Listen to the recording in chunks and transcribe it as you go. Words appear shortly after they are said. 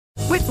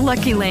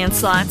Lucky Land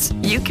Slots,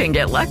 you can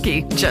get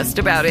lucky just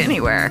about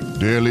anywhere.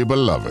 Dearly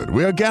beloved,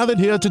 we are gathered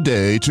here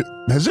today to...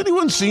 Has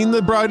anyone seen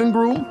the bride and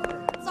groom?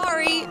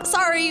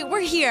 Sorry, we're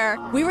here.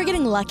 We were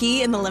getting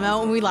lucky in the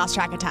limo and we lost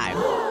track of time.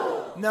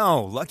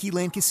 No, Lucky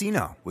Land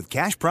Casino, with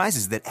cash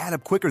prizes that add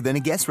up quicker than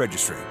a guest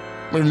registry.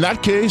 In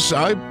that case,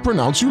 I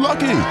pronounce you lucky.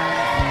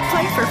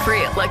 Play for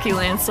free at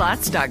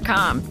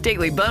LuckyLandSlots.com.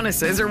 Daily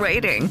bonuses are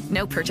waiting.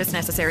 No purchase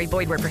necessary.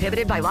 Void where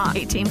prohibited by law.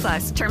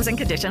 18+. Terms and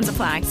conditions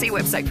apply. See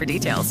website for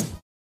details.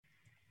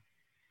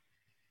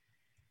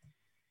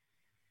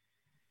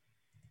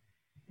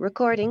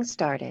 Recording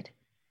started.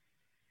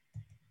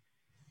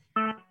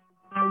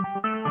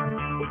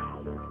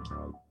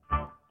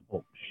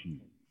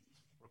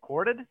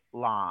 Recorded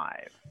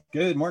live.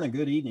 Good morning,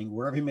 good evening,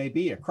 wherever you may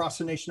be, across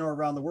the nation or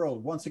around the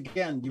world. Once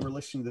again, you are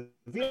listening to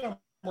the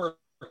VMware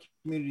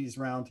Communities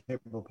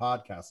Roundtable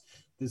podcast.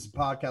 This is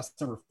podcast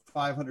number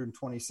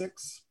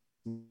 526.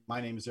 My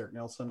name is Eric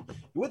Nelson.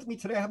 With me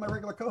today, I have my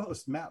regular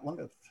co-host, Matt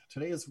Lungeth.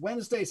 Today is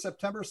Wednesday, it's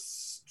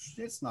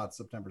not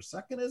September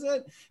 2nd, is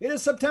it? It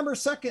is September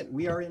 2nd.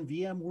 We are in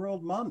VM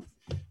World Month.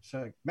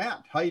 So,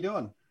 Matt, how you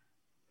doing?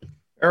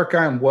 Eric,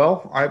 I am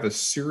well. I have a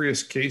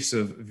serious case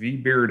of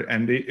V-beard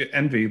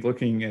envy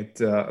looking at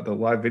the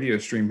live video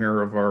stream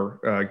here of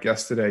our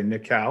guest today,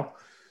 Nick Howe.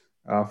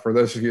 For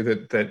those of you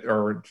that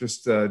are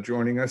just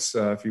joining us,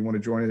 if you want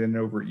to join it in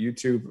over at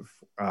YouTube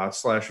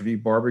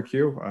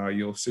 /vBarbecue,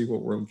 you'll see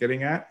what we're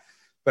getting at.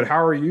 But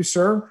how are you,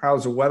 sir?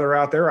 How's the weather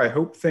out there? I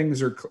hope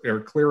things are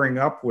clearing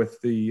up with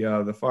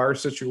the fire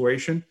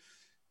situation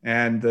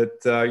and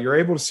that you're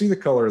able to see the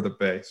color of the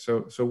bay.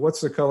 So what's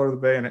the color of the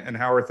bay and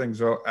how are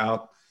things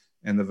out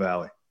in the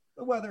valley?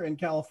 The weather in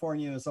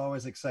California is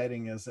always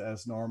exciting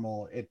as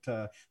normal.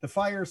 The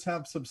fires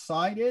have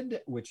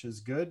subsided, which is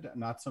good.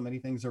 Not so many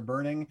things are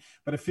burning,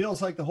 but it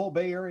feels like the whole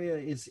Bay Area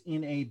is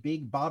in a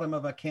big bottom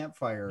of a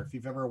campfire. If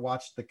you've ever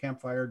watched the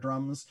campfire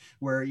drums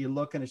where you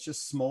look and it's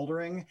just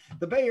smoldering,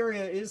 the Bay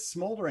Area is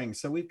smoldering.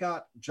 So we've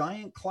got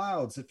giant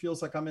clouds. It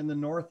feels like I'm in the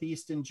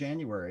Northeast in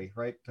January,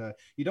 right?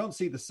 You don't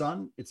see the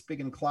sun. It's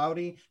big and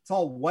cloudy. It's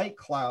all white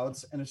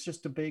clouds and it's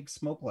just a big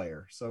smoke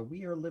layer. So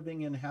we are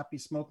living in happy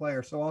smoke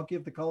layer. So I'll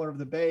give the color of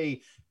the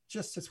bay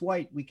just as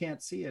white. We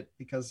can't see it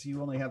because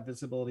you only have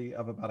visibility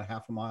of about a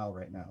half a mile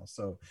right now.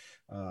 So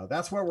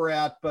that's where we're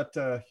at. But,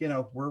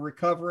 we're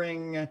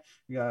recovering.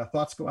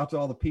 Thoughts go out to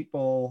all the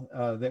people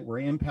that were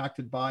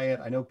impacted by it.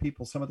 I know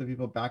some of the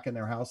people back in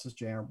their houses,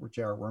 J.R.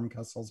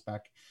 Wormkessel's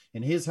back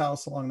in his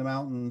house along the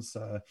mountains.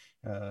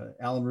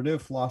 Alan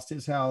Renouf lost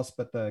his house,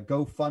 but the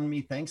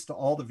GoFundMe, thanks to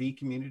all the V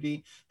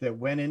community that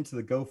went into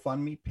the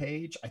GoFundMe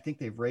page, I think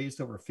they've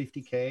raised over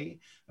 $50K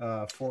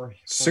for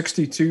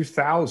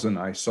 62,000.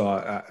 I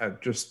saw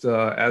just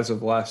as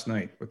of last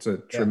night. It's a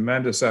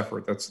tremendous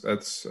effort.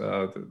 That's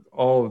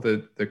all of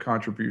the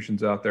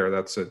contributions out there.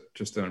 That's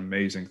just an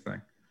amazing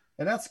thing.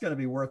 And that's going to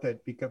be worth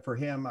it because for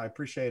him, I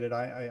appreciate it.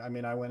 I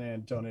mean, I went in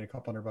and donated a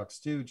couple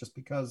 $100 too, just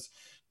because,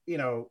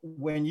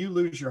 when you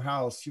lose your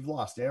house, you've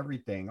lost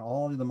everything,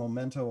 all of the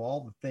memento,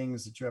 all the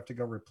things that you have to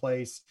go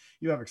replace.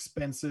 You have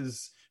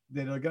expenses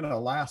that are going to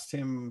last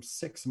him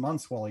 6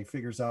 months while he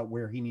figures out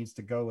where he needs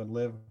to go and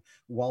live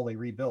while they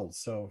rebuild.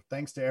 So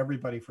thanks to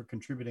everybody for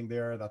contributing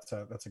there. That's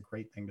a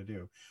great thing to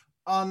do.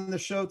 On the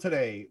show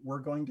today, we're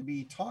going to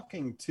be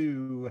talking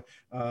to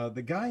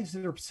the guys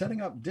that are setting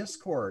up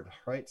Discord,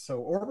 right? So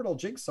Orbital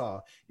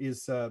Jigsaw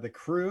is the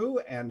crew,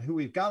 and who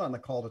we've got on the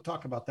call to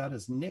talk about that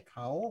is Nick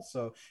Howell.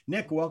 So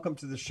Nick, welcome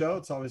to the show.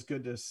 It's always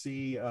good to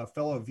see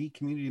fellow V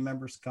community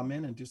members come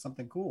in and do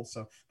something cool.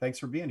 So thanks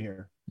for being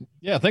here.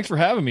 Yeah, thanks for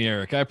having me,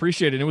 Eric. I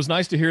appreciate it. It was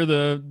nice to hear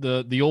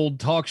the old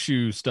talk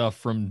shoe stuff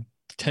from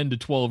 10 to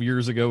 12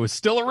 years ago is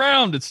still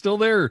around. It's still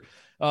there.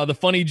 The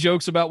funny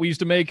jokes about we used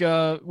to make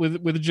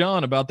with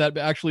John about that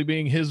actually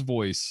being his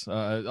voice.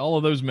 All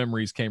of those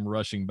memories came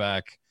rushing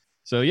back.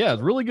 So yeah,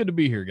 it's really good to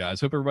be here,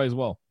 guys. Hope everybody's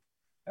well.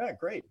 Yeah,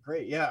 great.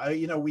 Yeah,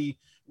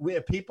 we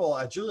have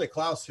people. Julia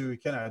Klaus, who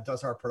kind of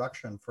does our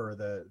production for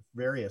the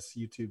various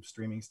YouTube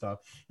streaming stuff,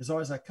 is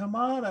always like, "Come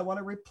on, I want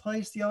to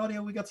replace the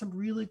audio. We got some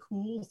really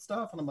cool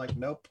stuff." And I'm like,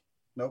 "Nope.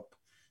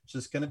 It's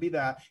just going to be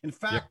that." In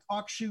fact,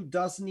 TalkShoe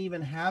doesn't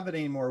even have it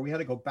anymore. We had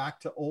to go back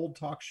to old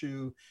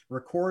TalkShoe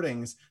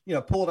recordings,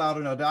 pull it out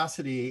in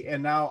Audacity,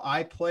 and now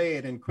I play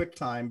it in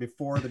QuickTime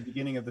before the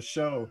beginning of the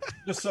show,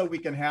 just so we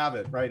can have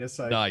it, right? It's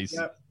like, nice.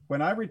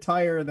 When I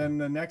retire, then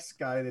the next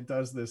guy that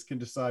does this can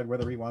decide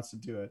whether he wants to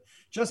do it,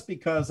 just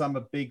because I'm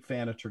a big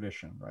fan of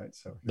tradition, right?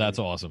 So that's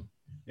awesome.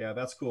 Yeah,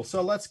 that's cool.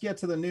 So let's get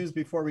to the news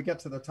before we get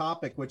to the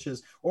topic, which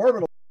is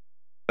Orbital,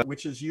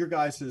 which is your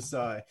guys'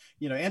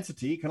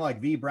 entity, kind of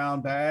like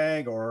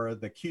vBrownbag or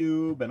the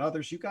Cube and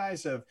others. You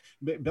guys have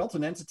built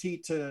an entity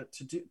to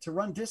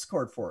run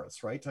Discord for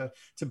us, right?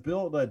 To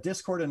build a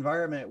Discord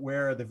environment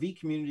where the V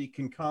community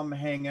can come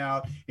hang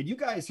out. And you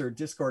guys are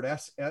Discord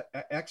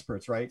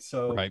experts, right?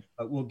 So right.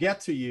 We'll get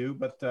to you,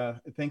 but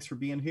thanks for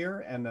being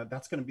here. And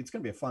it's going to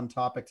be a fun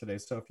topic today.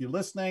 So if you're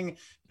listening,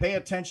 pay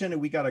attention.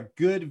 And we got a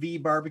good V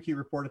barbecue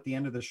report at the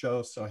end of the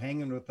show. So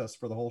hang in with us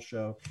for the whole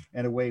show,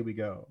 and away we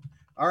go.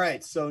 All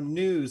right, so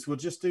news, we'll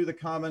just do the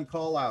common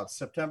call outs.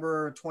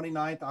 September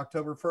 29th,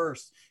 October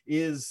 1st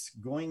is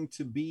going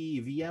to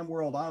be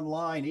VMworld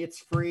Online. It's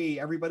free.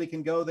 Everybody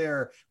can go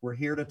there. We're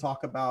here to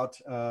talk about,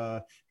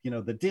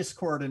 the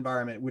Discord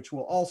environment, which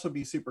will also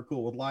be super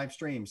cool with live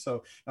streams.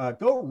 So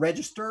go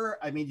register.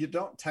 I mean, you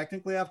don't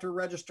technically have to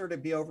register to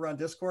be over on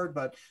Discord,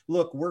 but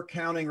look, we're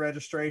counting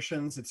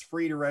registrations. It's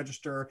free to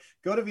register.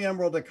 Go to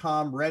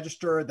vmworld.com,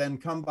 register, then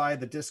come by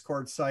the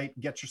Discord site,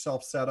 get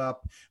yourself set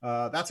up.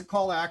 That's a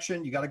call to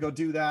action. You got to go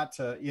do that.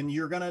 And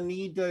you're going to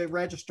need to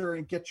register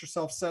and get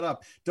yourself set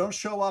up. Don't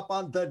show up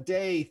on the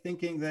day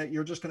thinking that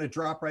you're just going to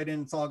drop right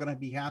in. It's all going to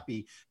be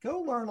happy.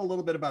 Go learn a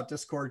little bit about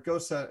Discord.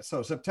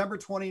 So September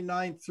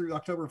 29th through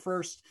October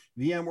 1st,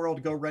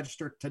 VMworld, go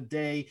register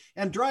today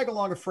and drag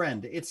along a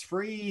friend. It's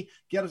free.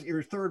 Get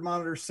your third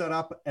monitor set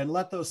up and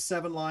let those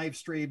 7 live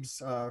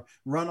streams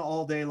run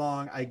all day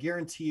long. I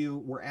guarantee you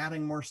we're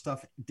adding more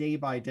stuff day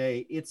by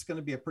day. It's going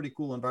to be a pretty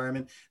cool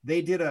environment.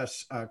 They did a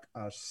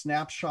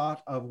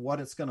snapshot of what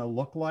it's going to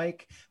look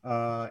like.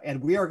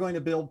 And we are going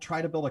to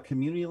try to build a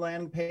community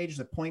landing page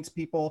that points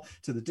people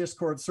to the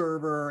Discord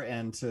server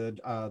and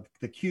to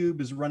the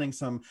Cube is running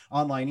some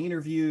online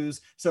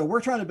interviews. So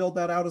we're trying to build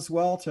that out as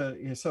well.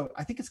 So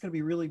I think it's going to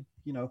be really,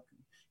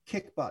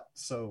 kick butt.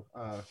 So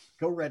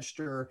go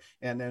register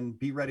and then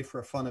be ready for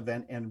a fun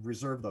event and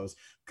reserve those.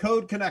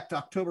 Code Connect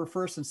October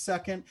 1st and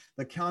 2nd.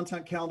 The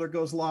content calendar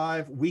goes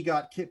live. We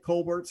got Kit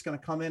Colbert's going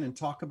to come in and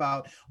talk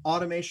about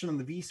automation on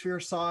the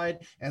vSphere side,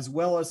 as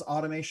well as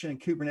automation in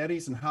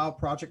Kubernetes and how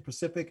Project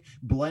Pacific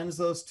blends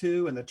those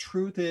two. And the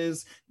truth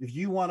is, if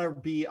you want to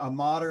be a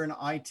modern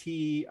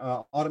IT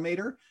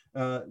automator,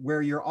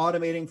 where you're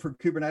automating for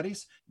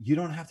Kubernetes, you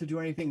don't have to do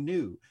anything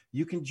new.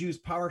 You can use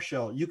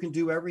PowerShell. You can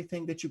do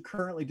everything that you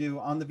currently do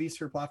on the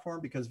vSphere platform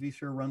because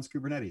vSphere runs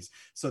Kubernetes.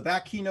 So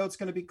that keynote's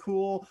going to be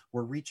cool.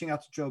 We're reaching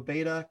out to Joe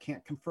Beta.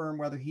 Can't confirm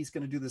whether he's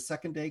going to do the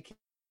second day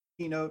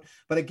keynote.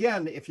 But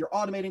again, if you're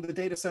automating the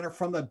data center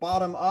from the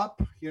bottom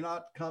up, you're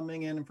not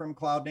coming in from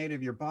cloud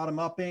native, you're bottom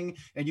upping,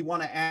 and you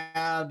want to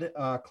add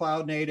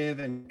cloud native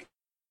and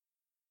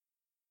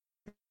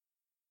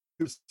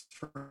you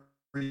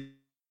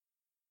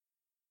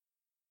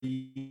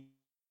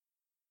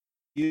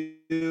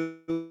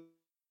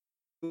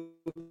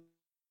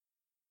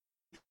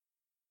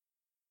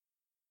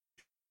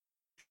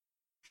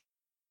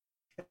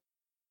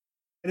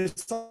and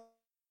it's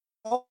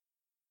all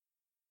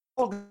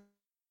going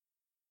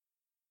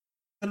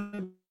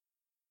to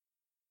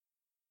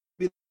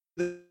be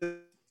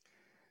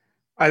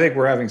I think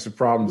we're having some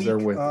problems there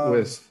with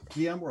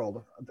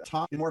VMworld.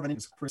 Top more of an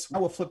Chris. I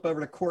will flip over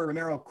to Corey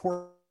Romero.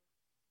 Corey,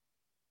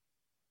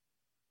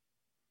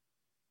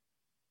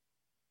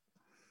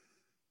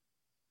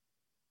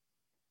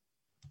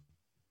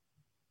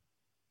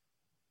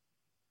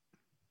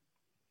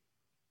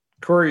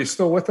 you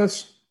still with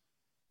us?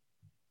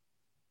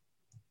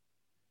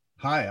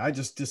 Hi, I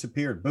just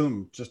disappeared.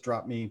 Boom, just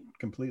dropped me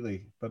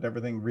completely, but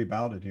everything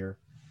rebounded here.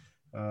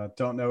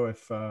 Don't know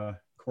if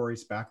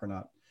Corey's back or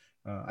not.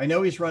 I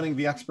know he's running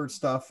the expert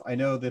stuff. I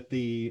know that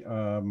the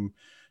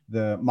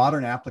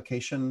modern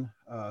application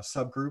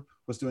subgroup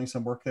was doing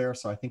some work there.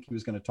 So I think he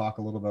was going to talk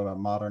a little bit about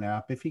modern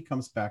app. If he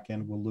comes back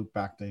in, we'll loop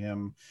back to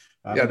him.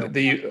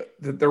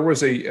 There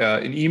was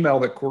an email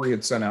that Corey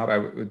had sent out. I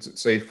would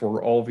say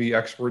for all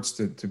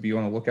vExperts to be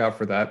on the lookout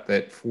for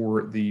that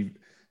for the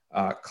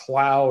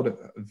Cloud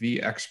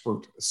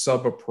vExpert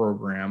sub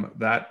program,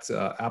 that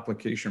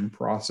application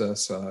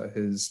process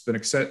has been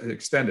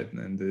extended,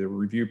 and the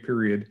review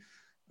period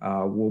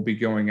will be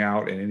going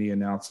out, and any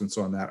announcements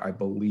on that, I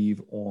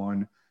believe,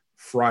 on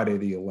Friday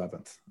the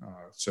 11th.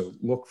 So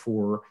look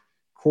for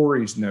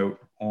Corey's note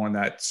on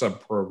that sub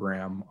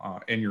program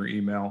in your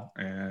email,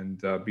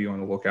 and be on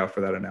the lookout for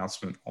that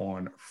announcement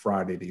on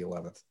Friday the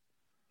 11th.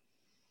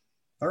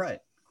 All right,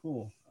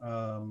 cool.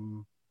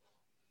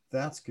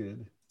 That's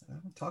good. I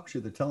haven't talked to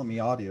you. They're telling me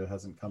audio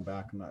hasn't come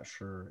back. I'm not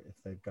sure if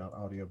they've got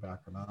audio back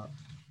or not.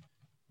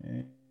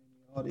 Any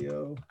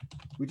audio?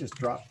 We just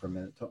dropped for a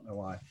minute. Don't know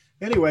why.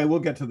 Anyway, we'll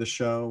get to the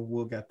show.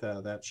 We'll get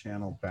that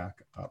channel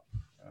back up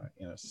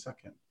in a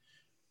second.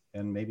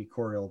 And maybe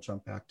Corey will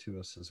jump back to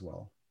us as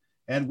well.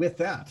 And with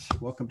that,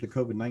 welcome to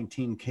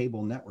COVID-19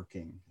 cable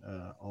networking.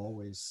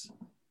 Always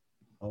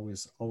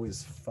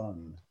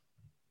fun.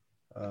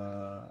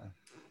 All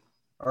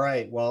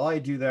right. While I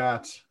do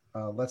that,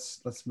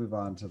 let's move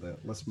on to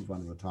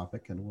the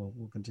topic, and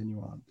we'll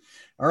continue on.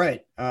 All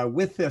right.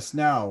 With this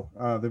now,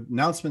 the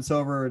announcement's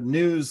over.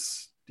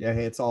 News. Yeah,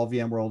 hey, it's all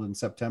VMworld in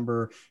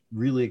September.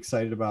 Really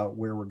excited about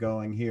where we're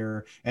going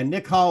here. And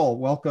Nick Howell,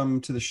 welcome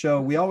to the show.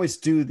 We always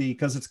do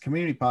because it's a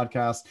community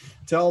podcast.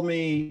 Tell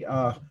me,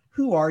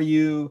 who are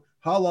you?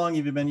 How long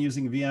have you been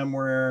using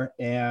VMware?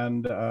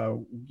 And,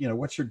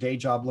 what's your day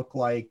job look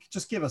like?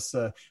 Just give us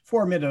a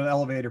 4-minute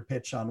elevator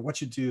pitch on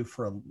what you do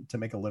to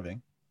make a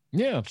living.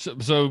 Yeah.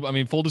 So I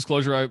mean, full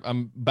disclosure,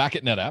 I'm back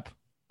at NetApp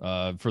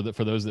for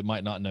those that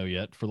might not know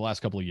yet for the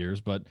last couple of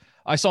years, but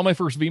I saw my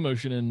first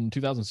vMotion in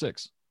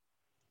 2006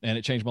 and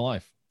it changed my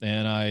life.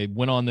 And I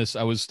went on this,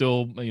 I was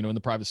still, in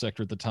the private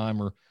sector at the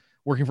time, or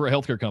working for a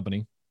healthcare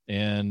company.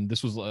 And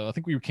this was, I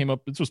think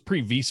this was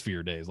pre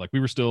vSphere days. Like we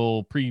were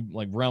still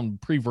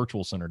around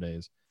pre-virtual center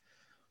days.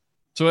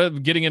 So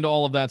getting into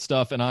all of that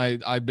stuff. And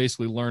I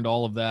basically learned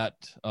all of that,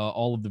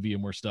 all of the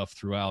VMware stuff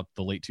throughout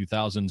the late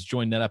 2000s,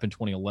 joined NetApp in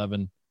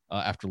 2011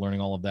 after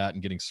learning all of that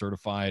and getting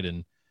certified.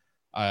 And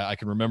I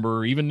can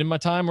remember even in my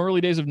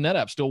early days of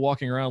NetApp, still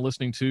walking around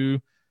listening to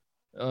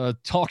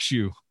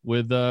TalkShoe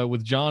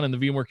with John and the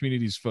VMware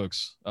Communities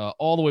folks,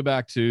 all the way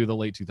back to the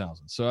late 2000s.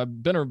 So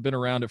I've been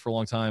around it for a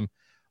long time.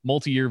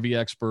 Multi-year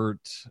vExpert,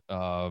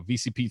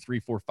 VCP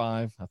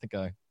 345. I think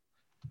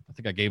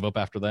I gave up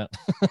after that,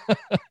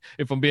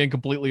 if I'm being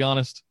completely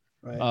honest.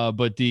 Right.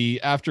 But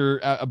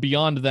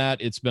beyond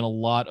that, it's been a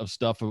lot of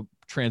stuff of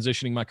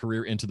transitioning my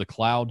career into the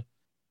cloud,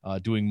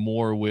 doing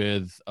more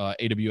with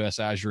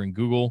AWS, Azure, and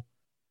Google.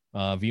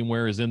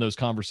 VMware is in those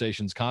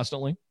conversations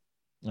constantly,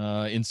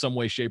 in some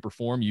way, shape, or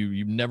form.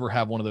 You never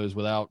have one of those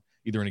without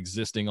either an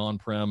existing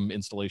on-prem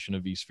installation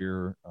of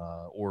vSphere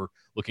or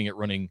looking at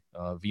running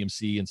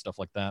VMC and stuff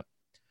like that.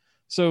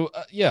 So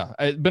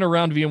I've been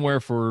around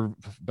VMware for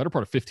the better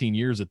part of 15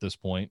 years at this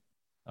point.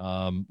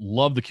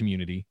 Love the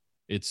community.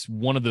 It's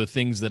one of the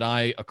things that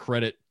I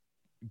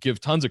give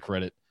tons of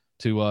credit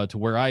to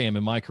where I am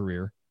in my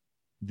career.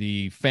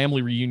 The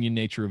family reunion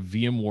nature of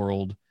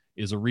VMworld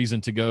is a reason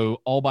to go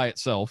all by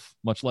itself,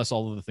 much less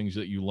all of the things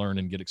that you learn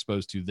and get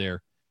exposed to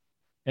there.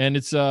 And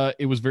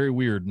it was very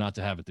weird not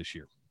to have it this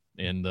year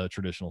in the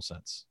traditional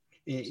sense.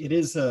 It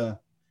is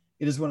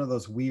one of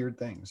those weird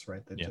things,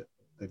 right?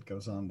 That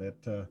goes on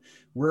that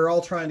we're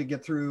all trying to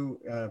get through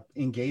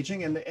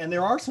engaging, and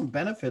there are some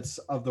benefits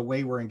of the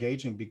way we're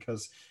engaging,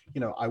 because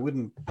I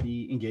wouldn't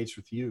be engaged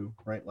with you,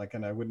 right?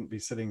 And I wouldn't be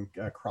sitting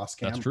cross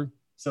camera. That's true.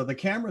 So the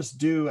cameras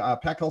do.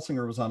 Pat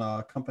Kelsinger was on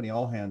a company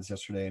all hands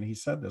yesterday, and he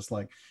said this: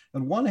 on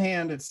one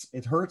hand,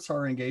 it hurts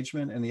our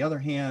engagement, and the other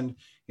hand,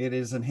 it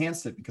has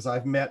enhanced it, because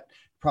I've met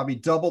probably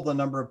double the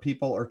number of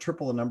people or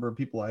triple the number of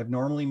people I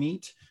normally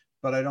meet,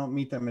 but I don't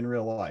meet them in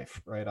real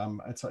life, right?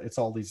 It's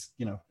all these,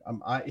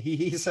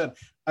 he said,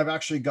 I've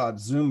actually got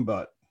Zoom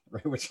butt,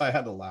 right? Which I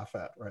had to laugh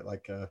at, right?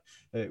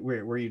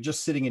 Where you're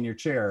just sitting in your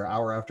chair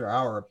hour after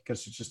hour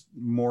because it's just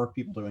more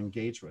people to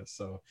engage with.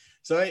 So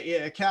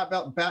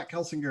Bat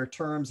Kelsinger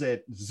terms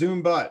it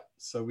Zoom butt.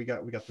 So we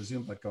got the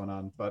Zoom butt going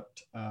on, but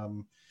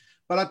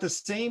at the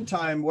same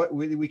time, what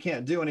we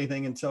can't do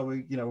anything until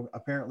we,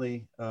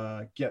 apparently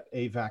get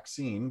a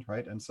vaccine,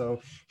 right? And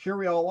so here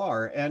we all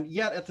are. And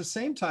yet at the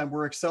same time,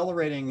 we're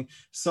accelerating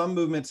some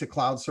movement to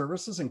cloud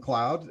services and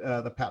cloud.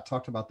 The Pat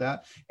talked about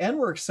that. And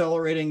we're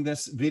accelerating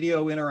this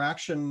video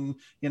interaction,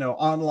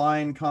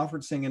 online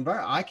conferencing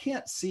environment. I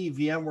can't see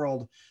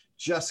VMworld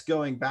just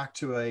going back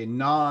to a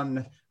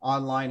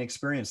non-online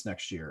experience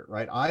next year,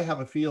 right? I have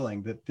a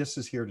feeling that this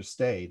is here to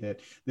stay,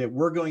 that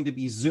we're going to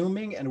be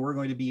Zooming and we're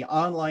going to be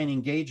online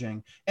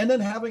engaging, and then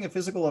having a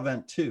physical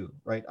event too,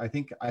 right? I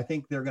think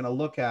they're going to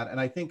look at, and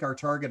I think our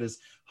target is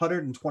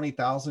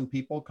 120,000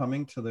 people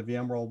coming to the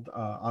VMworld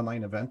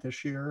online event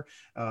this year.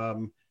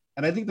 And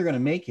I think they're going to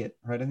make it,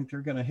 right? I think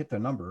they're going to hit the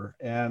number.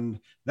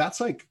 And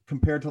that's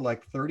compared to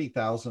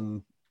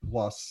 30,000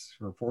 plus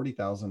or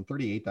 40,000,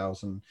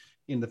 38,000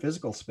 in the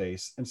physical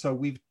space. And so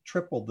we've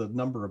tripled the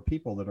number of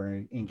people that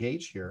are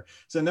engaged here.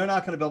 So they're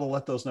not going to be able to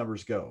let those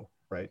numbers go,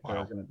 right?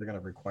 Wow. They're going to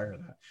require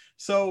that.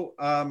 So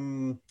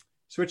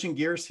switching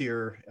gears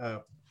here,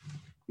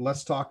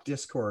 let's talk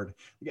Discord.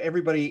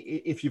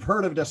 Everybody, if you've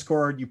heard of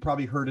Discord, you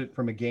probably heard it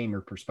from a gamer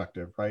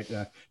perspective, right?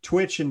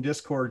 Twitch and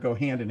Discord go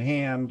hand in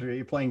hand.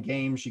 You're playing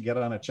games, you get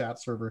on a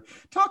chat server.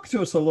 Talk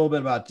to us a little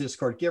bit about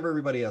Discord. Give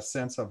everybody a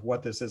sense of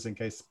what this is in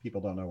case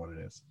people don't know what it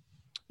is.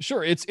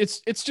 Sure. It's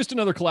just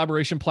another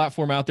collaboration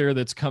platform out there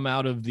that's come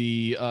out of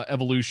the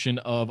evolution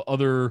of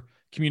other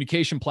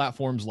communication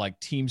platforms like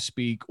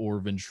TeamSpeak or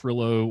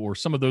Ventrilo or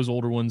some of those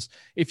older ones.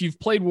 If you've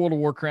played World of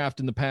Warcraft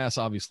in the past,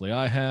 obviously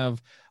I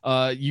have,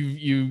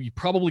 you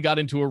probably got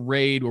into a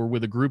raid or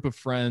with a group of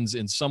friends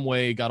in some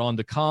way, got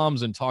onto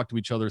comms and talked to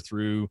each other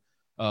through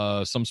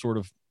some sort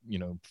of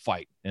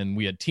fight. And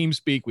we had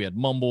TeamSpeak, we had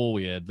Mumble,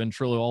 we had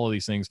Ventrilo, all of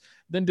these things.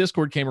 Then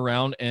Discord came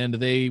around, and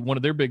one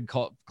of their big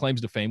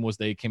claims to fame was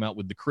they came out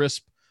with the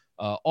crisp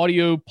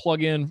audio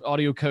plugin,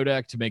 audio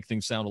codec to make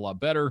things sound a lot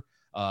better,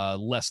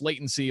 less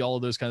latency, all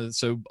of those kinds of.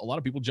 So a lot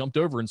of people jumped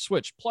over and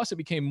switched. Plus, it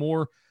became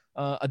more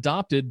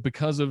adopted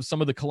because of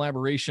some of the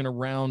collaboration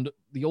around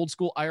the old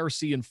school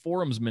IRC and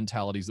forums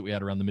mentalities that we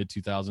had around the mid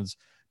 2000s,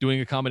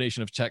 doing a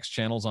combination of text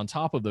channels on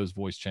top of those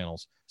voice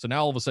channels. So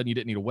now all of a sudden you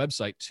didn't need a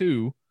website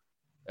too.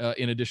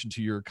 In addition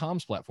to your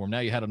comms platform, now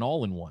you had an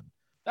all-in-one.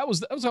 That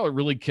was how it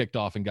really kicked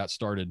off and got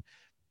started.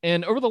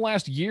 And over the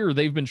last year,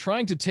 they've been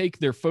trying to take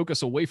their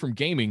focus away from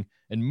gaming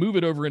and move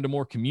it over into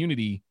more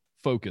community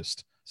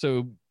focused.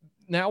 So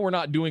now we're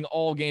not doing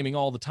all gaming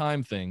all the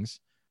time things.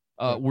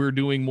 We're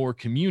doing more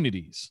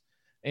communities.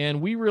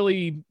 And we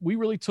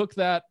really took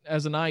that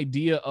as an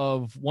idea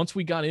of, once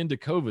we got into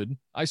COVID,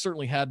 I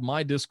certainly had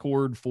my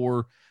Discord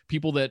for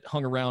people that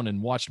hung around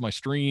and watched my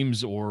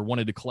streams or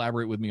wanted to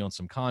collaborate with me on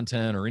some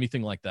content or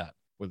anything like that,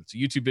 whether it's a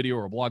YouTube video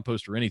or a blog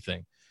post or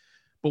anything.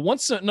 But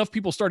once enough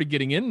people started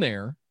getting in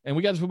there and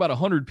we got to about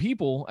 100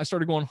 people, I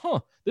started going,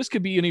 this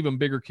could be an even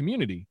bigger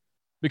community.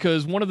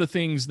 Because one of the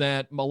things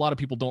that a lot of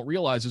people don't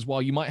realize is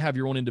while you might have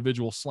your own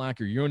individual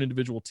Slack or your own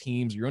individual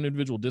Teams, your own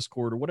individual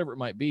Discord or whatever it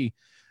might be,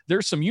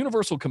 there's some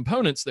universal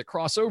components that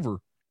cross over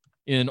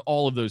in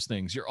all of those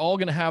things. You're all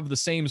going to have the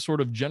same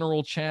sort of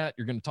general chat.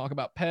 You're going to talk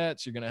about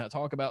pets. You're going to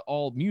talk about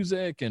all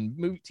music and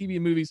TV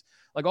and movies.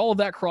 Like all of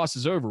that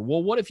crosses over.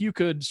 Well, what if you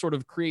could sort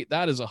of create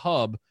that as a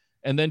hub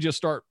and then just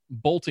start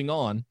bolting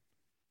on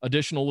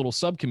additional little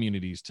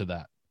sub-communities to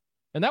that?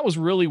 And that was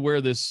really where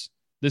this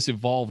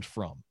evolved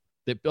from.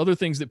 That other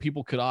things that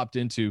people could opt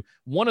into.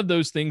 One of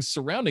those things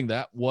surrounding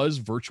that was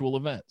virtual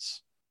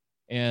events.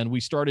 And we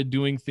started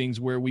doing things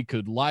where we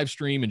could live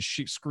stream and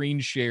screen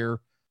share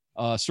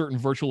certain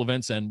virtual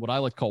events and what I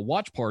like to call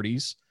watch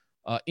parties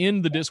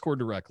in the Discord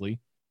directly,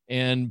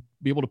 and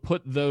be able to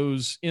put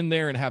those in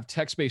there and have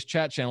text-based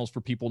chat channels for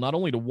people not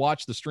only to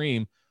watch the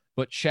stream,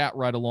 but chat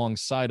right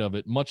alongside of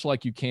it, much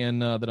like you can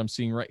that I'm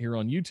seeing right here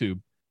on YouTube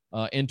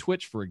and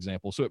Twitch, for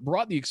example. So it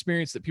brought the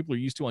experience that people are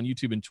used to on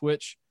YouTube and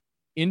Twitch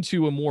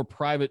into a more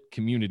private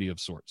community of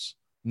sorts.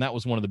 And that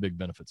was one of the big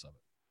benefits of it.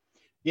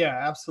 Yeah,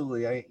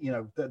 absolutely.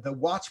 The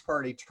watch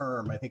party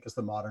term, I think, is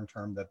the modern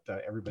term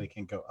that everybody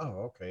can go,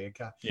 oh, okay,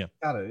 got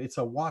it. It's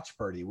a watch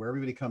party where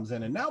everybody comes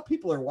in, and now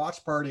people are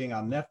watch partying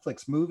on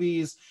Netflix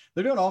movies.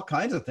 They're doing all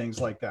kinds of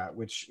things like that,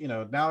 which,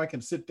 now I can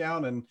sit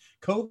down, and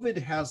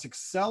COVID has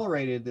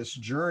accelerated this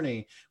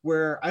journey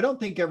where I don't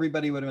think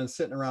everybody would have been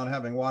sitting around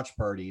having watch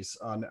parties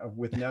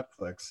with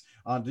Netflix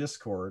on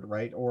Discord,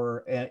 right?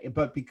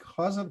 But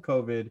because of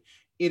COVID,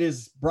 it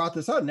has brought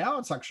this out. Now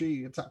it's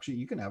actually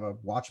you can have a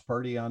watch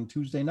party on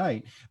Tuesday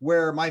night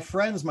where my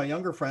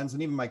younger friends,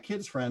 and even my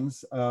kids'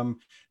 friends,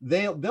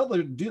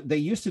 they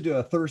used to do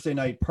a Thursday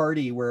night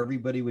party where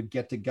everybody would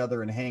get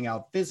together and hang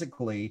out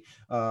physically,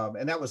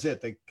 and that was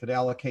it. They could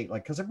allocate,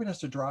 because everybody has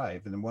to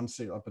drive, and then one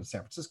city up in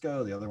San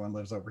Francisco, the other one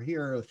lives over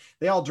here.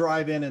 They all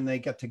drive in and they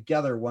get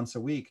together once a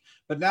week.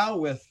 But now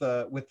with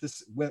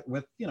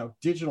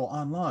digital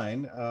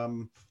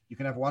online, you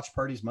can have watch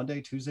parties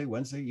Monday, Tuesday,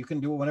 Wednesday. You can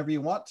do it whenever you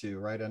want to,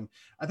 right? And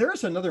there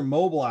is another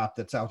mobile app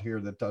that's out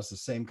here that does the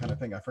same kind of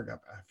thing. I forget.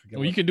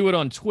 Well, you can do it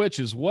on Twitch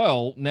as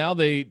well. Now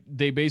they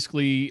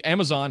basically,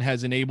 Amazon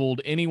has enabled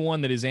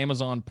anyone that is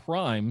Amazon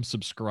Prime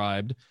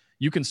subscribed.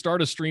 You can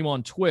start a stream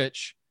on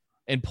Twitch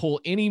and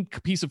pull any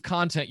piece of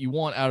content you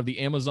want out of the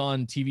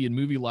Amazon TV and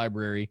movie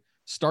library.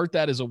 Start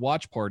that as a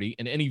watch party,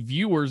 and any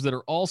viewers that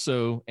are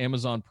also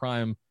Amazon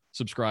Prime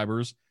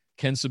subscribers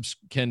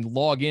can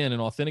log in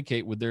and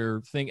authenticate with their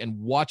thing and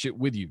watch it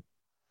with you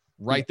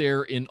right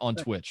there on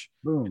Twitch.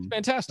 Boom. It's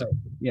fantastic.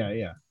 Yeah.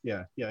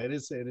 It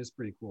is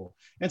pretty cool.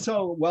 And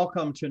so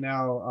welcome to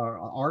now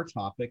our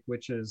topic,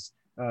 which is,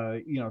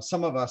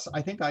 some of us,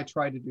 I think I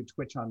tried to do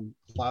Twitch on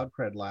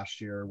CloudCred last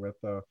year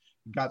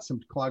got some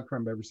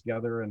CloudCred members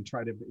together and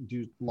tried to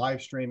do live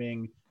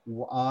streaming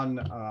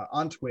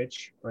on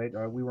Twitch, right?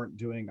 We weren't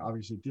doing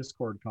obviously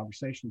Discord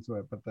conversations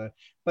with it,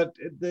 but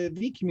the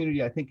V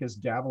community, I think, is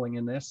dabbling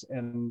in this,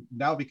 and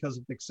now because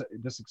of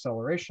this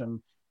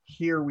acceleration,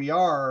 here we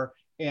are,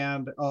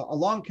 and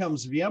along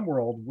comes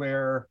VMworld,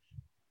 where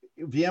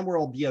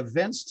VMworld, the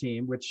events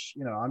team, which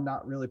I'm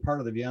not really part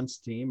of the events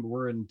team.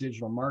 We're in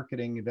digital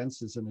marketing.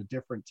 Events is in a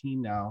different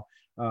team now,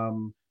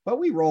 but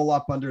we roll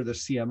up under the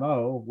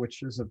CMO,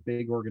 which is a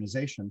big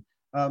organization.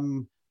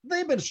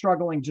 They've been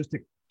struggling just to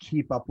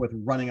keep up with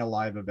running a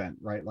live event,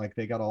 right? Like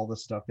they got all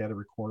this stuff. They had to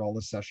record all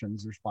the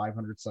sessions. There's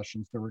 500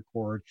 sessions to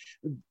record.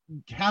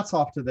 Hats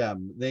off to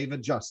them. They've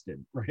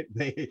adjusted, right?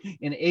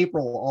 In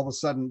April, all of a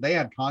sudden they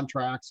had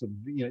contracts, and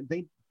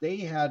they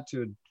had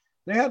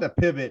to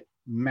pivot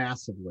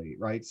massively,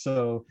 right?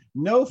 So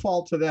no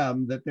fault to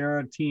them that they're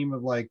a team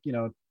of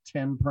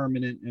 10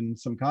 permanent and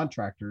some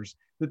contractors,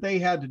 that they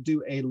had to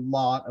do a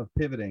lot of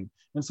pivoting.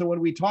 And so when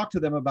we talk to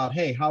them about,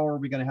 hey, how are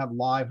we going to have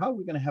live? How are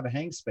we going to have a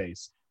hang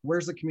space?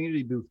 Where's the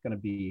community booth going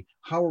to be?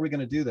 How are we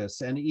going to do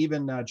this? And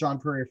even John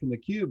Perrier from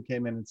theCUBE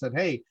came in and said,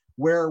 hey,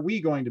 where are we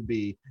going to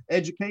be?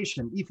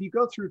 Education. If you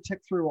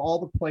tick through all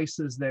the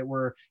places that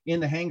were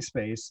in the hang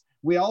space,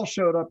 we all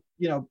showed up,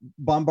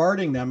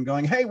 bombarding them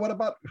going, hey,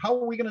 how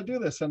are we going to do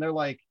this? And they're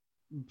like,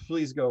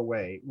 please go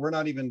away. We're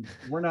not even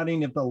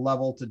at the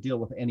level to deal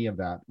with any of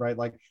that, right?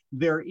 Like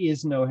there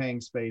is no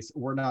hang space.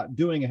 We're not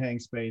doing a hang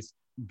space.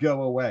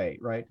 Go away,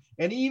 right?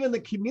 And even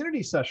the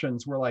community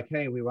sessions were like,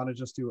 hey, we want to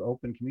just do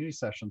open community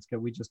sessions.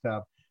 Can we just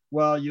have,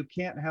 well, you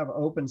can't have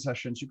open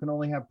sessions. You can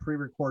only have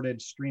pre-recorded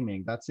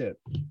streaming. That's it.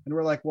 And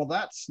we're like, well,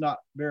 that's not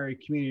very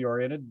community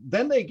oriented.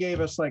 Then they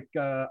gave us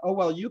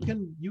you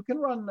can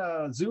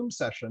run Zoom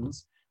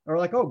sessions. And we're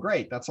like, oh,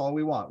 great. That's all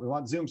we want. We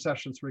want Zoom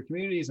sessions for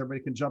communities.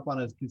 Everybody can jump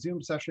on a Zoom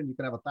session. You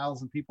can have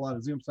 1,000 people on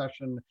a Zoom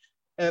session.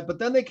 But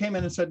then they came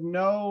in and said,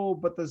 no,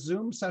 but the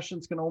Zoom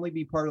sessions can only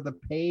be part of the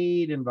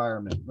paid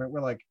environment, right? We're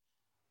like,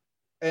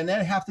 and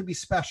then have to be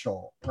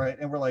special, right?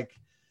 And we're like,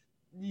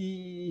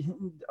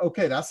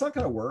 okay, that's not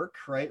going to work,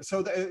 right?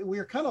 So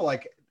we're kind of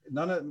like,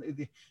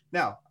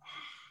 now,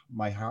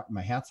 my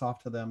hat's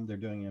off to them. They're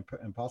doing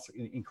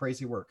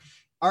crazy work.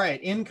 all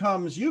right, in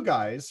comes you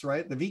guys,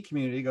 right? The V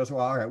community goes,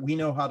 well, all right, we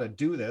know how to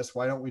do this.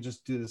 Why don't we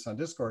just do this on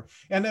Discord?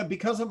 And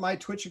because of my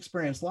Twitch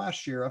experience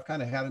last year, I've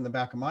kind of had in the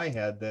back of my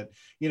head that,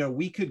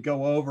 we could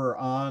go over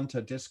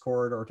onto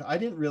Discord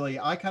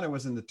I kind of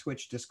was in the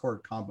Twitch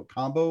Discord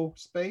combo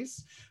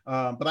space,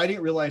 but I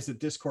didn't realize that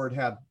Discord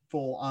had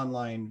full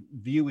online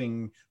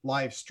viewing,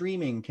 live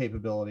streaming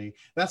capability.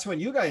 That's when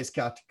you guys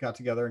got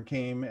together and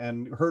came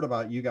and heard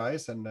about you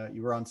guys, and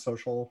you were on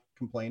social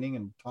complaining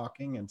and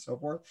talking and so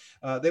forth,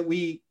 that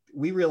we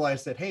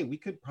realized that, hey, we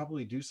could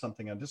probably do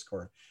something on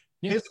Discord.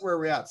 Yeah. Here's where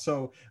we're at.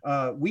 So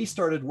we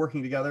started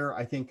working together,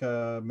 I think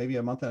maybe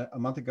a month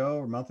ago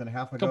or a month and a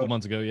half ago. A couple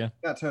months ago, yeah.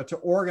 To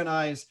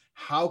organize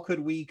how could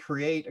we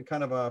create a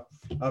kind of a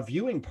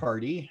viewing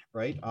party,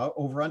 right,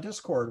 over on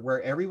Discord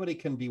where everybody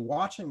can be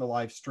watching the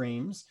live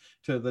streams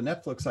to the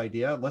Netflix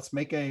idea. Let's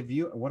make a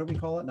what do we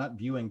call it? Not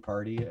viewing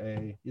party.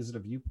 Is it a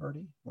view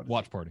party?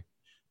 Watch party.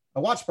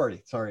 A watch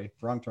party. Sorry,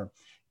 wrong term.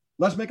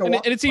 Let's make and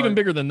it's even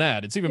bigger than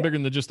that. It's even bigger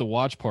than just the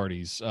watch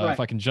parties. Right.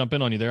 If I can jump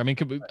in on you there, I mean,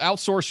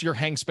 outsource your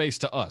hang space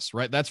to us,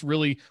 right? That's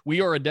really,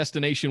 we are a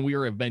destination. We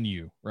are a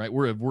venue, right?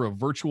 We're a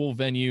virtual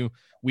venue.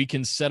 We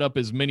can set up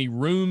as many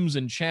rooms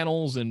and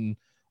channels and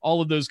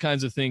all of those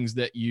kinds of things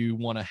that you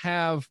want to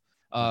have.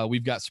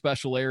 We've got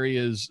special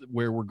areas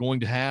where we're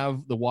going to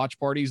have the watch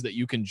parties that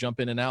you can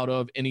jump in and out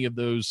of any of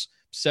those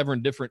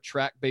 7 different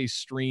track-based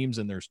streams,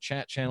 and there's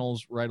chat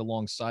channels right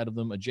alongside of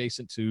them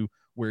adjacent to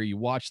where you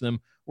watch them.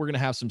 We're going to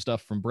have some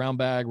stuff from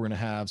Brownbag. We're going to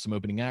have some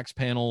opening acts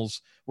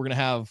panels. We're going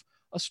to have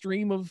a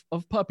stream of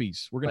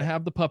puppies. We're going to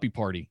have the puppy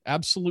party.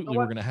 Absolutely.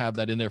 We're going to have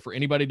that in there for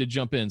anybody to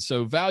jump in.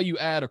 So value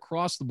add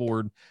across the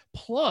board.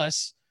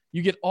 Plus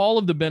you get all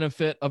of the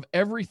benefit of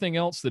everything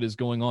else that is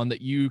going on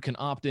that you can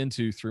opt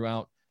into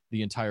throughout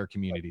the entire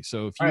community.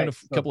 So if you and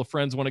a couple of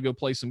friends want to go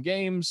play some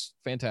games,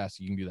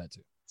 fantastic. You can do that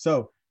too.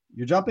 So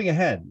you're jumping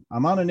ahead.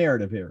 I'm on a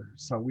narrative here.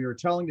 So we were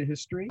telling the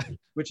history,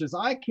 which is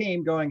I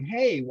came going,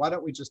 hey, why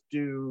don't we just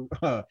do,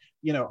 a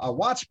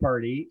watch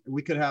party?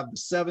 We could have the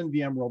 7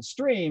 VMworld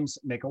streams,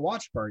 make a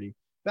watch party.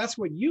 That's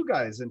what you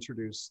guys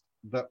introduced,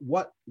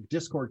 what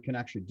Discord can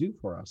actually do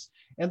for us.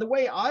 And the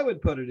way I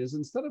would put it is,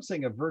 instead of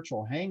saying a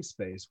virtual hang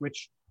space,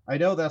 which I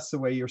know that's the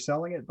way you're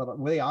selling it, but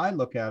the way I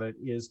look at it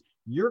is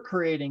you're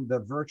creating the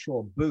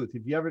virtual booth.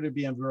 If you ever did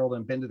VMworld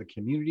and been to the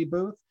community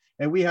booth,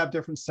 and we have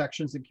different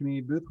sections in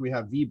community booth. We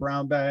have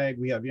vBrownbag,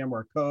 we have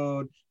VMware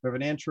Code, we have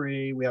an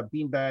entry, we have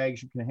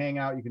beanbags, you can hang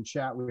out, you can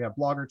chat, we have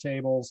blogger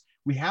tables.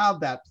 We have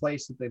that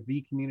place that the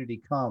V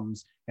community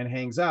comes and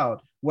hangs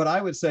out. What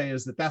I would say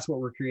is that that's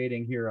what we're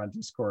creating here on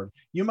Discord.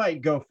 You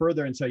might go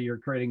further and say you're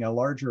creating a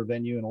larger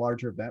venue and a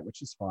larger event,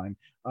 which is fine.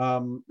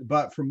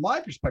 But from my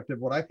perspective,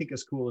 what I think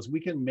is cool is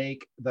we can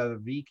make the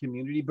V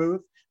community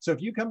booth. So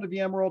if you come to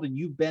VMworld and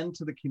you've been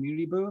to the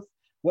community booth,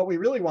 what we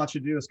really want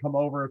you to do is come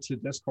over to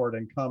Discord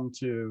and come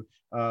to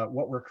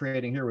what we're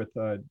creating here with,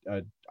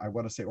 I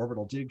want to say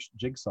Orbital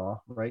Jigsaw,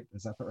 right?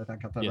 Is that I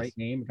got the right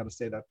name? I've got to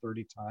say that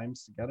 30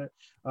 times to get it.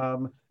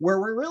 Where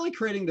we're really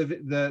creating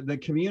the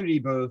community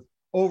booth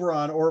over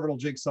on Orbital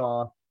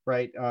Jigsaw,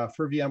 right,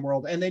 for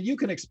VMworld. And then you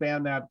can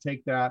expand that,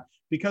 take that,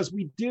 because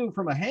we do,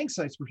 from a hang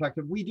sites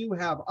perspective, we do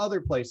have other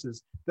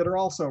places that are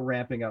also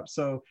ramping up.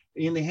 So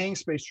in the hang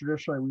space,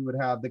 traditionally, we would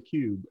have the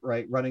Cube,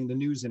 right, running the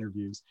news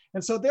interviews.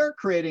 And so they're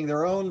creating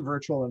their own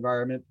virtual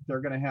environment.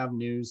 They're going to have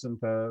news. And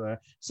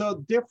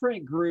so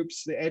different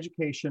groups, the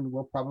education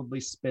will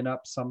probably spin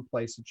up some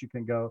place that you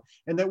can go.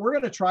 And then we're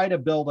going to try to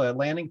build a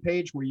landing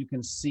page where you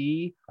can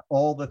see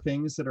all the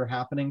things that are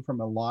happening from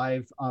a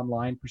live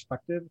online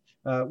perspective,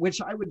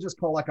 which I would just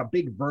call like a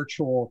big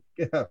virtual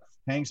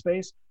hang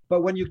space.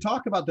 But when you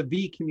talk about the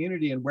V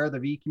community and where the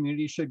V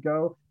community should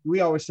go, we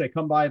always say,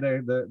 come by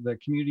the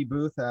community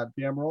booth at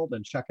VMworld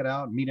and check it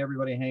out, meet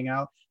everybody, hang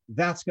out.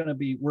 That's going to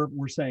be,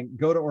 we're saying,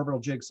 go to Orbital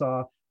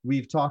Jigsaw.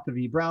 We've talked to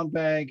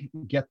vBrownbag,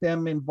 get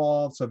them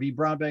involved. So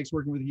vBrownbag's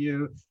working with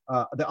you.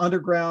 The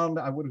underground,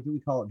 what do we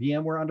call it?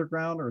 VMware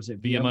Underground, or is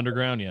it VM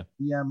Underground? Yeah.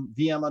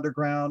 VM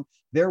Underground.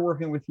 They're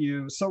working with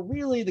you. So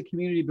really the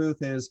community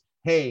booth is,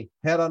 hey,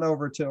 head on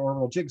over to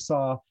Orbital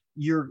Jigsaw.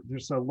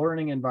 There's a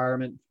learning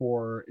environment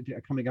for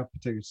coming up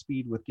to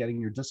speed with getting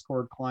your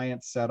Discord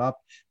client set up.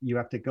 You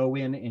have to go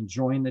in and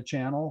join the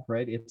channel,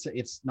 right?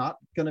 It's not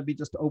going to be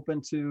just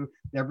open to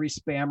every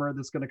spammer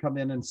that's going to come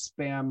in and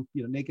spam,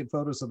 naked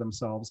photos of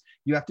themselves.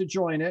 You have to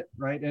join it,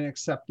 right, and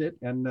accept it.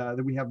 And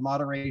then we have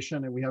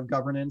moderation, and we have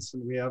governance,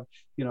 and we have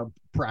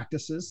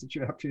practices that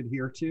you have to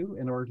adhere to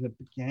in order to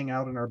hang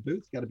out in our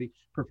booth. You got to be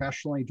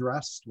professionally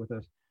dressed with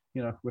a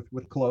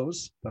with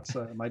clothes. That's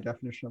my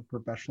definition of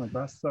professionally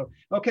dressed. So,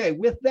 okay,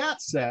 with that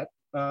said,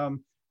 why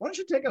don't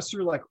you take us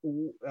through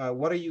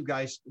what are you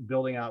guys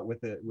building out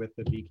with the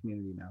V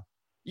community now?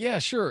 Yeah,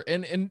 sure.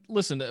 And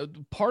listen,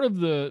 part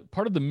of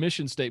the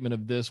mission statement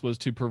of this was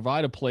to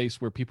provide a place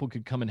where people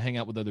could come and hang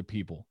out with other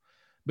people.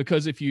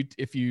 Because if you,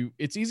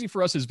 it's easy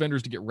for us as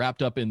vendors to get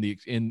wrapped up in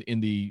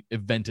the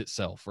event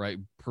itself, right?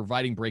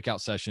 Providing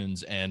breakout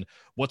sessions and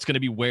what's going to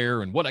be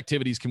where and what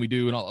activities can we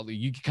do, and all.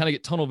 You kind of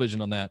get tunnel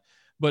vision on that.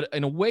 But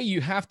in a way,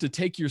 you have to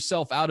take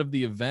yourself out of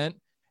the event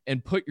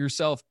and put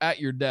yourself at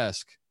your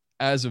desk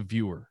as a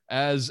viewer,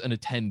 as an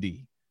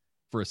attendee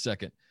for a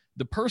second.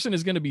 The person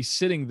is going to be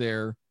sitting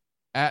there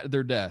at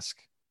their desk.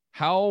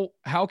 How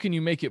can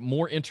you make it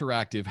more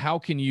interactive? How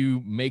can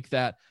you make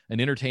that an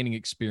entertaining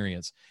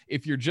experience?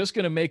 If you're just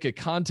going to make a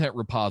content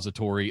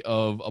repository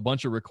of a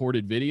bunch of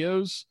recorded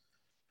videos,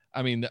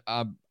 I mean,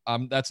 I'm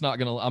not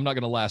going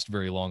to last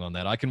very long on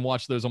that. I can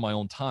watch those on my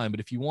own time,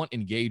 but if you want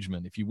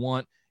engagement, if you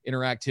want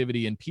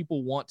interactivity, and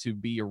people want to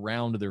be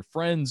around their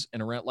friends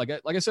and around, like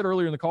I said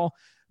earlier in the call,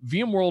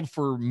 VMworld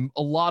for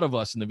a lot of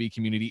us in the V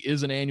community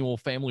is an annual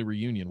family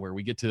reunion where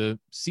we get to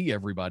see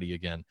everybody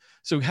again.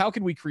 So how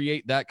can we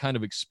create that kind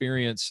of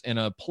experience in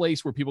a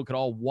place where people could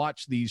all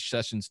watch these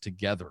sessions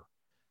together?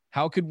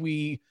 How could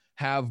we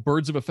have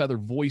birds of a feather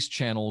voice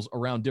channels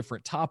around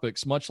different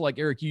topics, much like,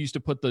 Eric, you used to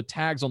put the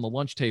tags on the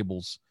lunch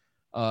tables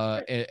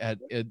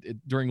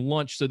during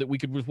lunch so that we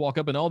could just walk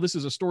up and, oh, this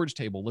is a storage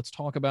table. Let's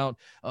talk about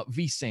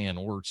vSAN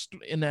or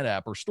in that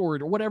app or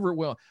storage or whatever.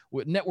 Well,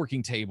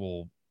 networking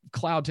table,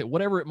 cloud table,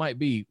 whatever it might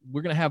be.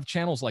 We're going to have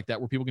channels like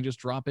that where people can just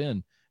drop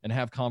in and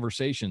have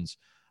conversations.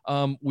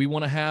 We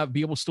want to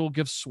be able to still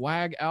give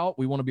swag out.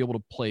 We want to be able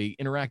to play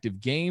interactive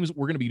games.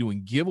 We're going to be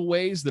doing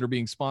giveaways that are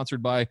being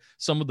sponsored by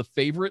some of the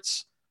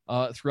favorites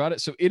throughout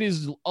it. So it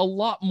is a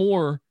lot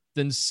more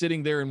than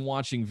sitting there and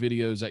watching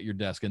videos at your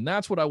desk. And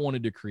that's what I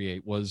wanted to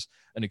create, was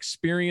an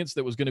experience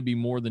that was going to be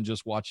more than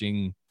just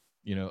watching,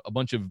 a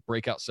bunch of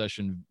breakout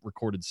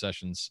recorded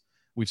sessions.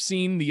 We've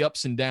seen the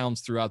ups and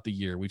downs throughout the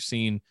year. We've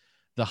seen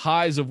the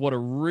highs of what a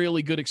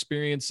really good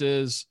experience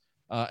is.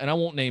 And I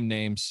won't name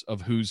names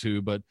of who's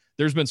who, but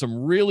there's been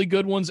some really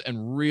good ones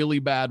and really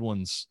bad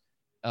ones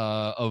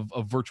of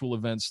virtual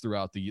events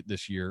throughout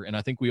this year. And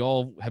I think we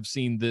all have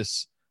seen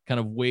this kind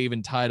of wave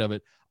and tide of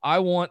it. I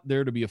want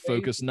there to be a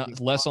focus, not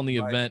less on the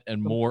event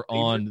and more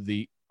on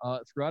the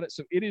throughout it.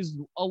 So it is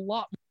a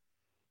lot.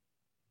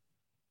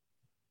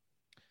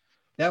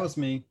 That was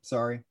me.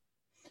 Sorry.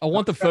 I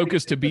want the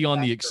focus to be on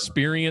the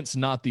experience,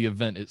 not the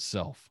event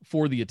itself,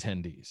 for the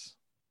attendees.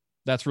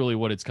 That's really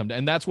what it's come to.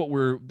 And that's what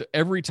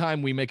every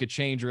time we make a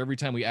change or every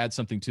time we add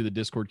something to the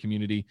Discord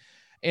community.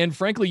 And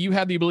frankly, you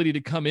have the ability to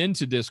come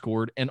into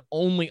Discord and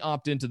only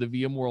opt into the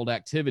VMworld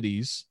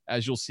activities.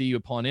 As you'll see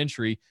upon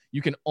entry,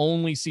 you can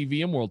only see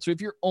VMworld. So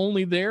if you're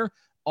only there,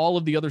 all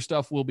of the other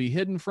stuff will be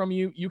hidden from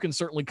you. You can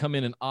certainly come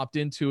in and opt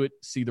into it,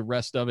 see the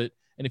rest of it.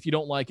 And if you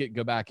don't like it,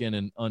 go back in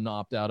and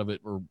unopt out of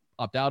it or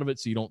opt out of it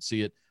so you don't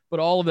see it. But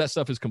all of that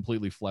stuff is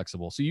completely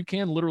flexible. So you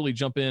can literally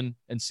jump in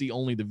and see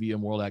only the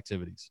VMworld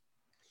activities.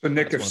 So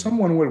Nick, if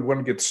someone would want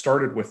to get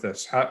started with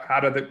this,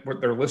 how do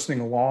they're listening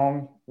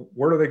along,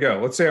 where do they go?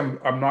 Let's say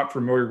I'm not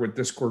familiar with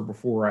Discord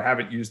before. I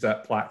haven't used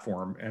that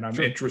platform and I'm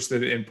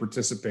interested in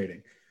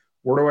participating.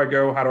 Where do I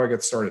go? How do I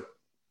get started?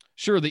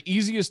 Sure. The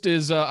easiest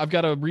is I've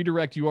got a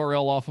redirect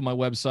URL off of my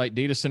website,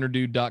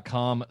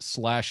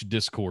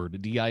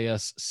 datacenterdude.com/Discord,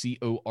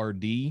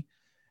 DISCORD.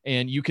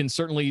 And you can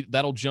certainly,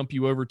 that'll jump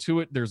you over to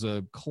it. There's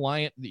a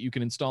client that you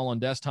can install on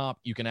desktop.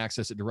 You can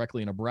access it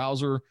directly in a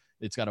browser.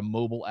 It's got a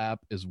mobile app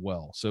as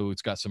well. So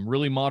it's got some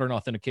really modern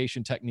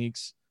authentication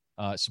techniques.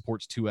 It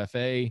supports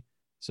 2FA.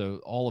 So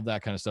all of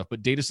that kind of stuff.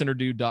 But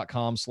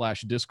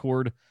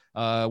datacenterdude.com/Discord.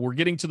 We're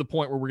getting to the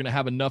point where we're going to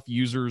have enough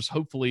users,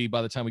 hopefully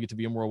by the time we get to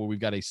VMworld, where we've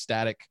got a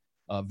static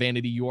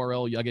vanity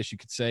URL, I guess you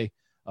could say,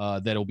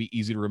 that'll be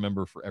easy to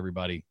remember for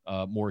everybody,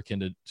 more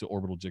akin to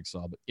Orbital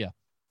Jigsaw. But yeah,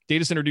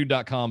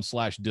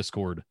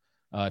 datacenterdude.com/Discord.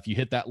 If you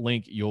hit that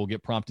link, you'll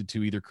get prompted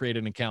to either create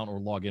an account or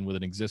log in with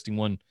an existing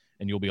one,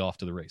 and you'll be off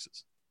to the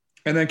races.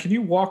 And then can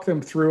you walk them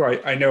through?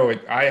 I know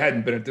I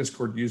hadn't been a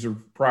Discord user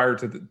prior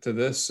to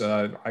this.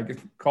 I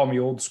could call me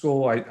old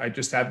school. I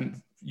just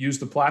hadn't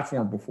used the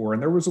platform before.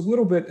 And there was a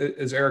little bit,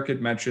 as Eric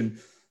had mentioned,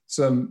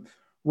 some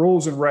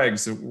rules and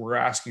regs that we're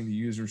asking the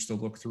users to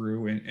look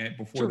through and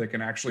before they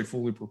can actually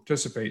fully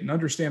participate. And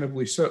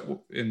understandably so.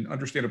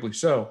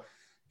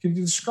 Can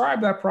you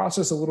describe that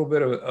process a little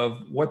bit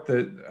of what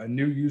a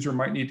new user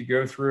might need to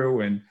go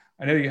through? And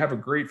I know you have a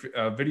great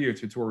video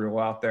tutorial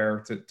out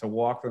there to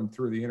walk them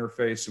through the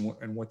interface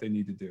and what they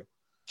need to do.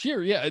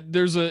 Sure. Yeah.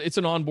 It's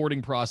an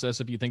onboarding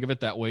process. If you think of it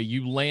that way,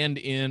 you land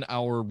in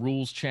our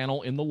rules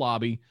channel in the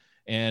lobby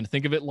and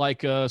think of it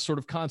like a sort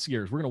of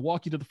concierge. We're going to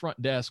walk you to the front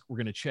desk. We're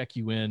going to check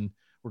you in.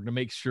 We're going to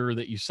make sure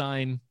that you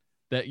sign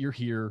that you're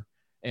here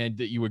and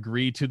that you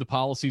agree to the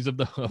policies of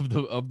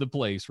the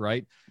place.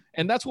 Right.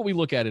 And that's what we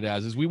look at it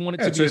as, is we want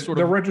it to be sort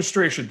of the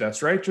registration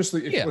desk, right? Just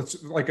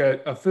it's like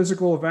a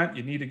physical event.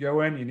 You need to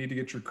go in, you need to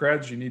get your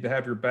creds, you need to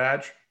have your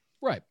badge.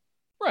 Right.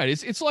 Right.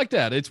 It's like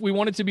that. We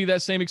want it to be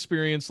that same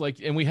experience.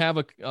 And we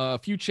have a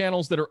few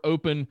channels that are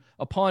open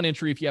upon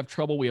entry. If you have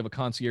trouble, we have a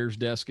concierge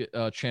desk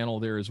channel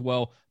there as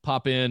well.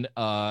 Pop in,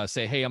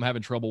 say, hey, I'm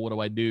having trouble. What do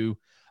I do?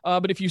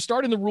 But if you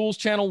start in the rules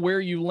channel where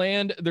you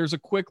land, there's a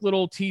quick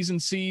little T's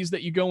and C's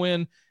that you go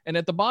in. And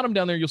at the bottom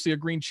down there, you'll see a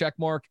green check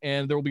mark,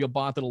 and there will be a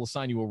bot that will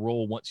assign you a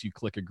role once you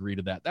click agree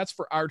to that. That's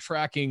for our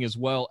tracking, as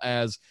well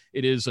as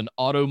it is an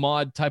auto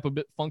mod type of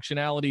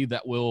functionality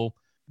that will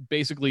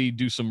basically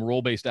do some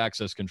role-based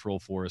access control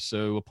for us.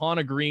 So upon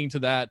agreeing to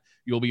that,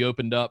 you'll be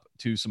opened up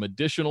to some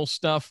additional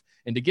stuff.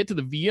 And to get to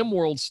the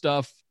VMworld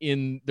stuff,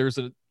 there's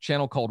a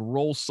channel called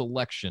Role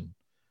Selection.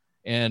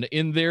 And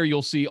in there,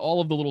 you'll see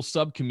all of the little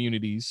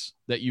sub-communities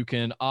that you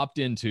can opt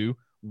into.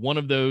 One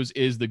of those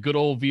is the good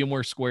old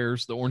VMware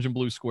squares, the orange and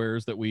blue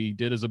squares that we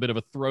did as a bit of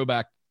a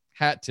throwback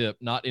hat tip,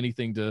 not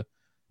anything to,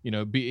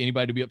 be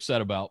anybody to be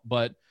upset about.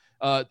 But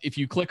if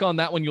you click on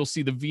that one, you'll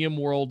see the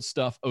VMworld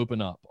stuff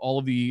open up, all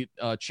of the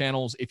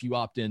channels if you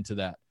opt into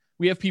that.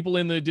 We have people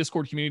in the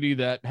Discord community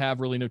that have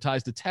really no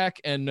ties to tech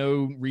and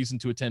no reason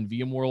to attend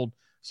VMworld.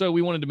 So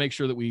we wanted to make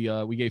sure that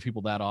we gave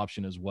people that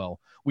option as well.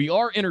 We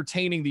are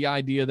entertaining the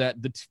idea that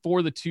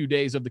for the 2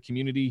 days of the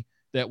community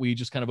that we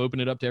just kind of open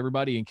it up to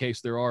everybody in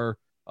case there are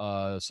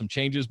some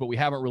changes, but we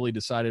haven't really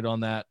decided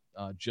on that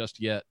just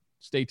yet.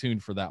 Stay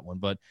tuned for that one.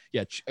 But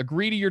yeah,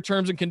 agree to your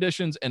terms and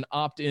conditions and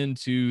opt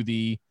into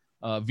the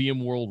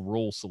VMworld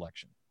role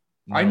selection.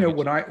 I know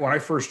when I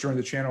first joined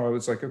the channel, I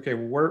was like, okay,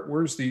 well,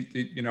 where's the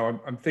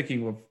I'm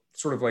thinking of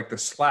sort of like the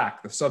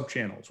Slack, the sub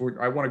channels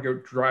where I want to go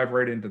drive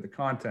right into the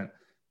content,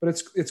 but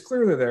it's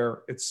clearly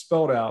there. It's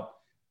spelled out.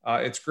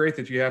 It's great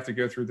that you have to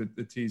go through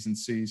the T's and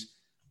C's,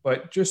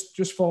 but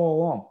just follow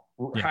along.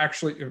 Yeah.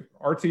 Actually,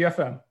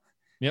 RTFM.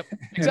 Yep,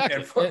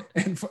 exactly.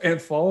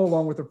 and follow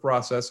along with the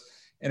process.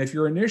 And if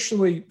you're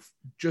initially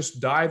just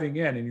diving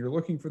in and you're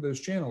looking for those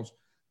channels,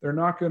 they're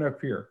not going to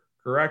appear.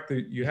 Correct.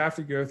 You have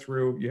to go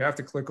through. You have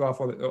to click off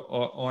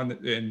on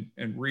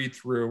and read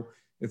through.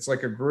 It's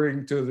like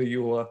agreeing to the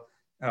EULA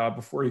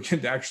before you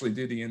can actually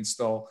do the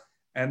install,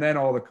 and then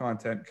all the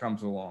content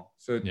comes along.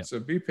 So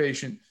be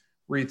patient,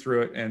 read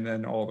through it, and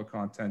then all the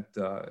content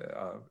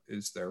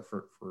is there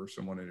for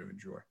someone to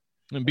enjoy.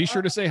 And be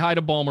sure to say hi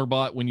to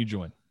Balmerbot when you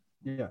join.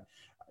 Yeah,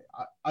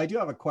 I do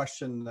have a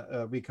question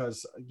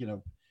because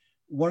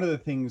one of the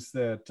things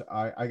that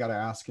I got to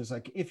ask is,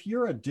 like, if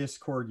you're a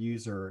Discord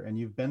user and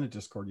you've been a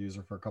Discord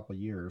user for a couple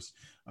of years,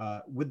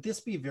 would this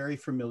be very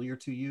familiar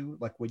to you?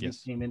 Like when you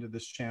came into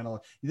this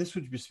channel, this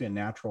would just be a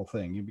natural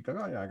thing. You'd be going,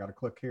 oh yeah, I got to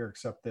click here,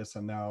 accept this,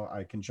 and now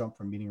I can jump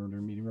from meeting room to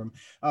meeting room.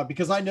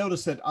 Because I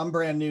noticed that I'm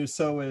brand new,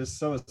 so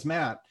is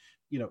Matt.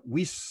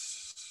 We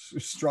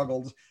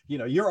struggled.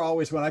 You're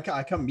always, when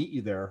I come meet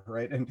you there,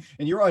 right, and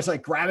you're always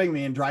like grabbing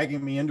me and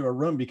dragging me into a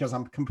room because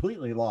I'm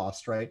completely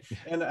lost, right?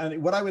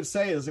 And what I would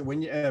say is that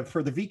when you,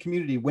 for the V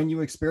community, when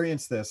you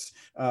experience this,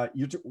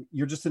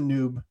 you're just a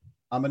noob.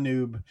 I'm a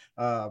noob.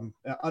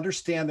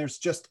 Understand there's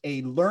just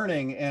a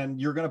learning,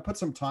 and you're going to put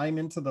some time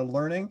into the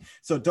learning.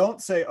 So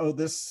don't say, oh,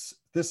 this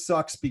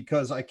sucks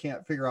because I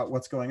can't figure out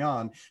what's going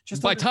on.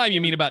 Just by time, you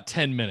mean about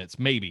 10 minutes,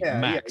 maybe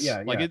max.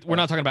 We're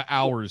not talking about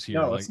hours here.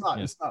 No, it's not.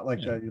 It's not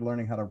like you're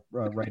learning how to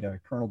write a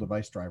kernel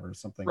device driver or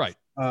something. Right.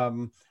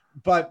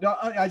 But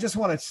I just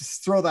want to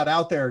throw that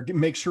out there.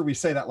 Make sure we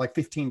say that like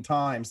 15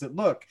 times. That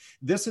look,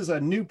 this is a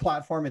new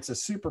platform. It's a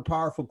super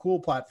powerful, cool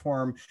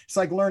platform. It's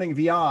like learning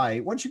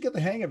VI. Once you get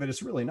the hang of it,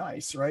 it's really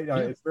nice, right?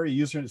 It's very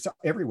user. It's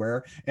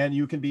everywhere, and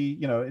you can be.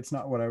 It's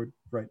not what I would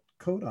write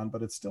code on,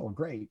 but it's still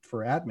great for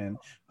admin.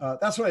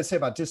 That's what I say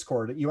about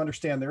Discord. You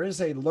understand there is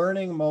a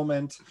learning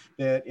moment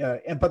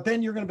but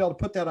then you're going to be able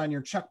to put that on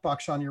your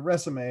checkbox on your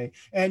resume,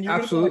 and you're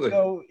absolutely going to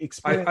go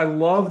experience. I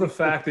love the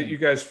fact that you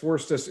guys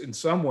forced us in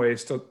some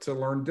ways to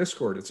learn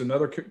Discord. It's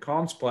another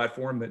comms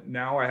platform that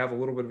now I have a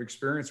little bit of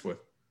experience with.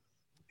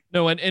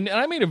 No, and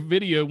I made a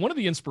video. One of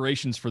the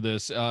inspirations for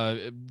this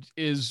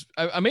is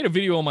I made a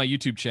video on my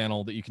YouTube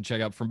channel that you can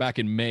check out from back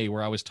in May,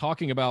 where I was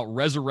talking about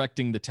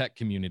resurrecting the tech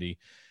community.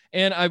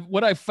 And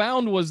what I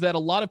found was that a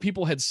lot of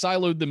people had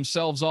siloed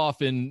themselves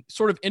off in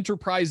sort of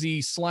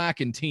enterprisey Slack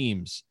and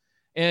Teams.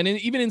 And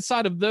even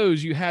inside of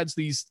those, you had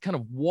these kind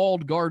of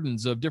walled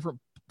gardens of different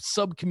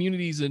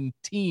sub-communities and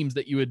teams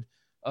that you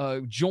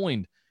had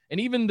joined. And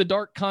even the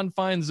dark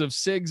confines of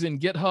SIGs and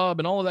GitHub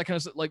and all of that kind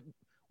of stuff, like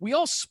we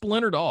all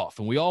splintered off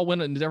and we all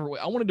went in a different way.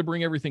 I wanted to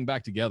bring everything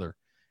back together.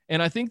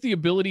 And I think the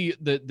ability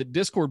that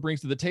Discord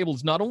brings to the table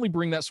is not only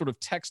bring that sort of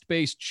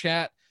text-based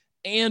chat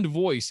and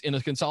voice in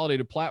a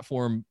consolidated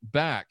platform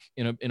back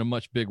in a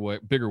much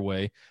bigger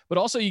way, but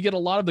also you get a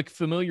lot of the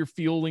familiar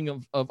feeling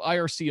of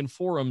IRC and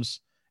forums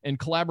and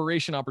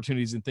collaboration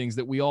opportunities and things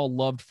that we all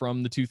loved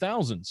from the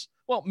 2000s.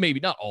 Well, maybe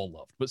not all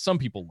loved, but some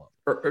people loved.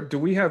 Or do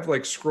we have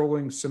like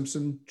scrolling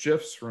Simpson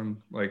GIFs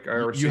from like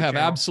IRC? You have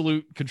channel?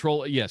 Absolute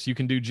control. Yes, you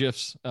can do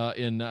GIFs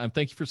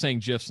thank you for saying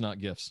GIFs, not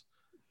GIFs.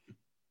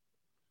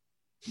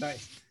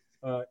 Nice.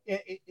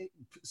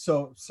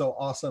 So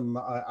awesome.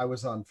 I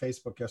was on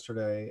Facebook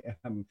yesterday,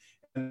 and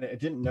I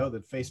didn't know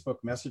that Facebook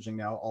messaging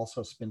now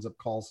also spins up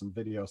calls and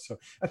videos. So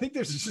I think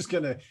there's just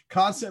going to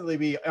constantly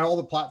be all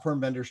the platform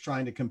vendors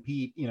trying to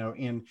compete,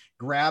 in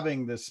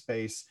grabbing this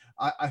space.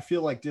 I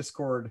feel like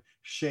Discord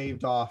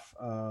shaved off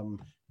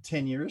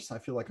 10 years. I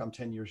feel like I'm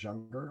 10 years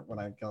younger when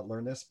I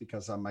learned this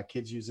because my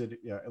kids use it.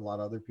 A lot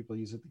of other people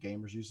use it. The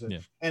gamers use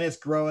it, and it's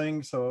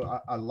growing. So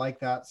I like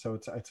that. So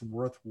it's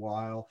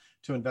worthwhile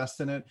to invest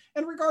in it.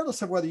 And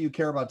regardless of whether you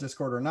care about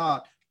Discord or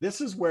not, this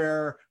is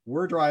where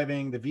we're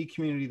driving the V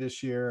community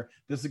this year.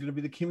 This is going to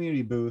be the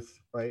community booth,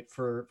 right,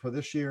 for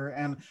this year.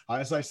 And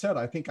as I said,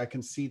 I think I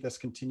can see this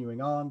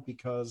continuing on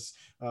because,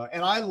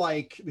 and I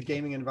like the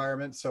gaming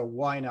environment, so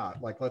why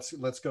not? Like,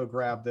 let's go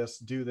grab this,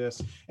 do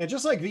this. And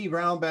just like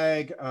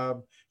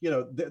vBrownbag,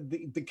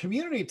 the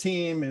community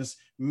team is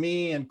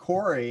me and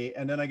Corey,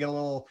 and then I get a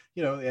little,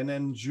 and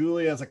then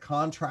Julia as a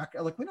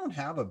contractor. Like, we don't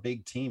have a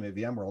big team at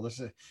VMworld.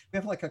 We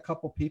have like a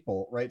couple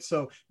people, right?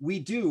 So we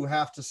do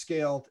have to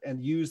scale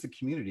and use the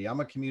community. I'm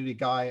a community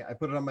guy. I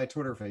put it on my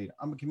Twitter feed.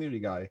 I'm a community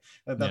guy.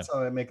 That's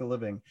how I make a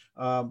living.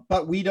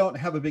 But we don't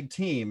have a big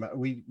team.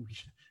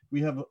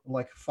 We have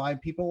like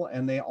 5 people,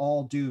 and they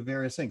all do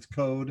various things,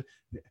 code.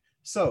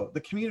 So the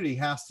community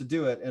has to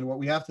do it. And what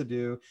we have to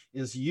do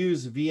is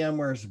use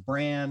VMware's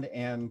brand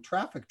and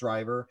traffic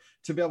driver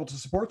to be able to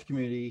support the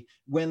community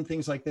when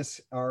things like this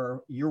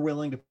you're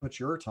willing to put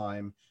your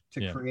time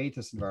to create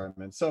this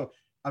environment. So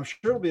I'm sure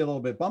it'll be a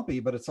little bit bumpy,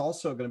 but it's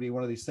also going to be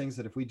one of these things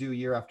that if we do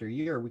year after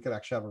year, we could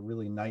actually have a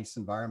really nice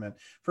environment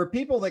for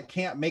people that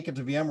can't make it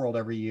to VMworld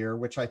every year,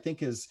 which I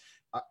think is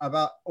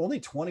about only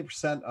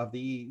 20% of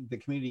the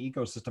community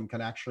ecosystem can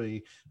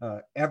actually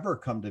ever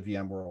come to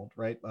VMworld,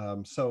 right?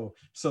 So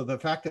the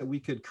fact that we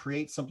could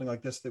create something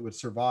like this that would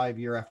survive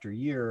year after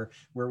year,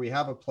 where we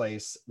have a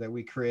place that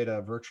we create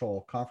a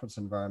virtual conference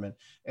environment,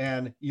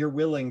 and you're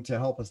willing to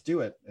help us do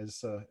it,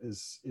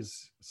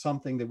 is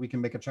something that we can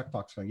make a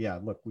checkbox going, yeah,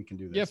 look, we can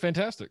do this. Yeah,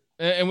 fantastic.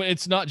 And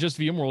it's not just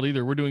VMworld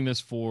either. We're doing this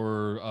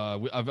for,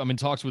 I'm in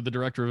talks with the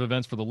director of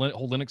events for the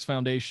whole Linux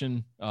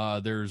Foundation.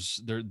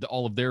 There's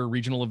all of their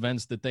regional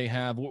events that they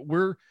have.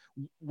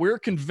 We're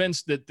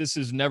convinced that this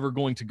is never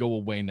going to go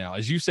away now.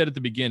 As you said at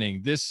the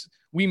beginning,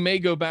 we may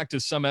go back to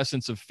some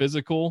essence of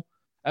physical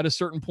at a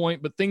certain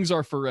point, but things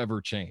are forever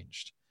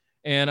changed.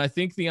 And I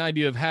think the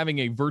idea of having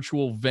a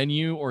virtual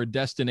venue or a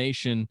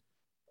destination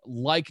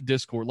like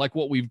Discord, like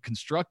what we've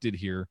constructed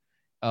here,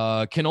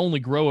 can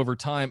only grow over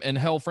time. And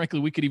hell, frankly,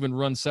 we could even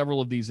run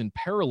several of these in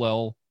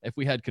parallel if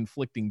we had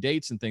conflicting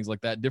dates and things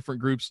like that.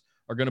 Different groups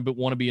are going to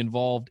want to be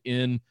involved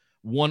in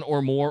one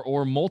or more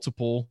or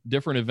multiple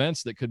different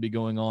events that could be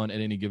going on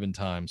at any given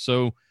time.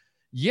 So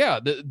yeah,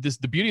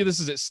 the beauty of this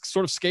is it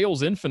sort of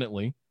scales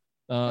infinitely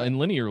and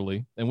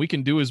linearly, and we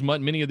can do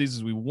many of these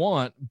as we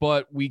want,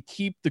 but we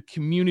keep the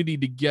community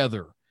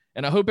together.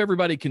 And I hope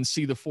everybody can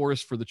see the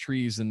forest for the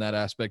trees in that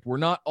aspect. We're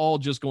not all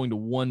just going to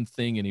one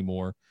thing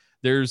anymore.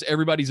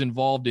 Everybody's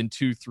involved in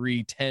 2,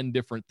 3, 10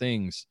 different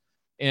things.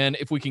 And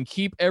if we can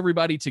keep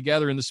everybody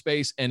together in the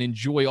space and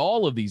enjoy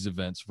all of these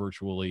events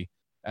virtually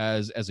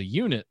as a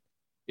unit,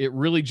 it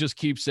really just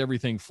keeps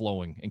everything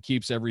flowing and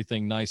keeps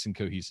everything nice and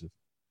cohesive.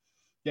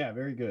 Yeah,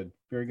 very good.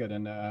 Very good.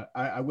 And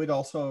I would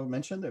also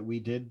mention that we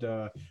did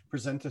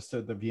present this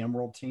to the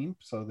VMworld team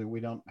so that we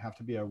don't have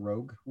to be a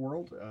rogue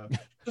world,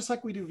 just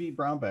like we do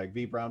vBrownbag.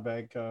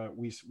 vBrownbag,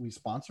 we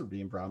sponsor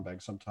vBrownbag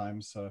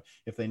sometimes.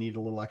 If they need a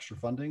little extra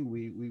funding,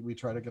 we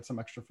try to get some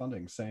extra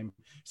funding. Same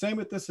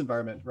with this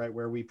environment, right,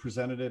 where we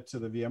presented it to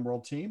the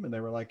VMworld team and they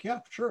were like, yeah,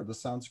 sure,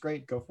 this sounds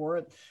great, go for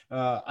it.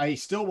 I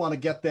still want to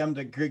get them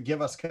to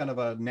give us kind of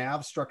a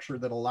nav structure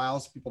that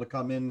allows people to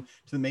come in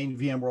to the main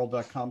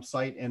vmworld.com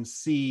site and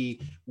see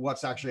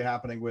what's actually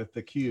happening with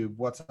the cube,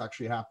 what's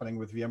actually happening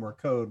with VMware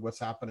Code, what's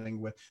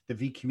happening with the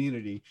V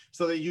community,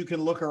 so that you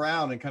can look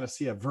around and kind of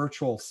see a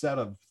virtual set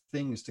of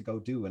things to go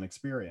do and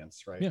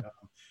experience, right?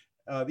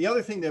 Yeah. The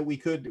other thing that we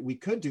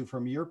could do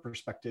from your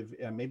perspective,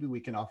 and maybe we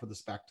can offer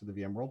this back to the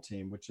VMworld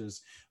team, which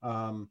is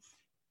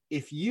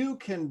if you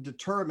can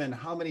determine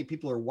how many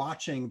people are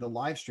watching the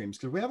live streams,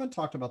 because we haven't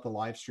talked about the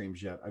live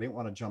streams yet. I didn't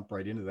want to jump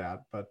right into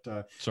that, but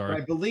sorry.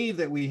 I believe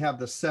that we have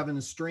the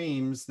 7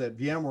 streams that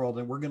VMworld,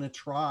 and we're going to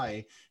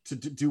try to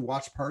do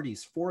watch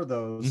parties for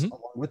those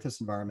along with this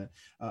environment.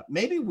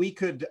 Maybe we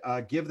could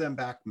give them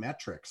back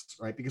metrics,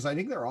 right? Because I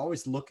think they're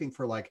always looking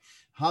for like,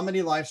 how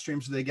many live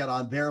streams do they get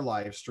on their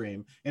live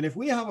stream? And if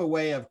we have a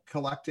way of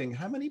collecting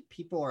how many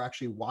people are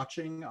actually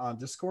watching on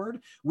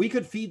Discord, we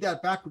could feed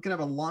that back. We could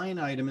have a line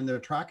item in their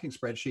tracking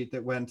spreadsheet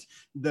that went,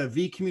 the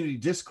V community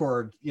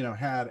Discord,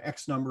 had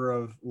X number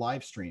of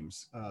live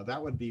streams.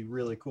 That would be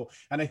really cool.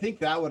 And I think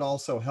that would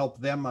also help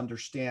them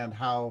understand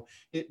how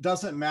it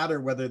doesn't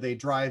matter whether they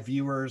drive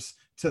viewers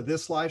to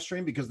this live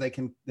stream, because they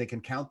can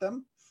count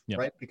them,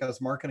 right? Because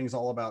marketing is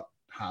all about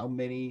how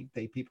many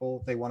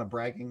people they want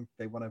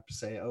to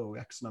say, oh,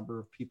 X number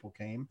of people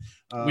came.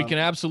 We can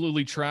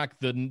absolutely track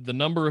the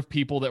number of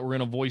people that were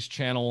in a voice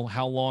channel,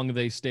 how long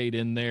they stayed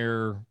in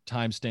there,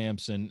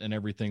 timestamps and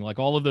everything. Like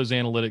all of those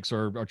analytics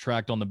are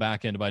tracked on the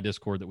back end by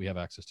Discord that we have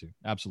access to.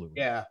 Absolutely.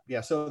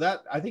 Yeah. So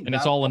that, I think, and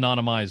it's all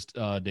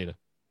anonymized data.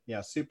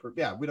 Yeah, super.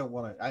 Yeah, we don't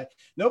want to.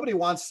 Nobody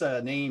wants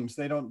names.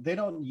 They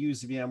don't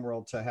use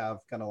VMworld to have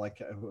kind of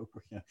like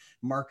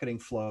marketing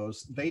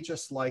flows. They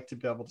just like to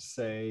be able to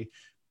say,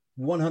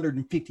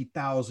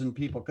 150,000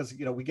 people, because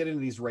we get into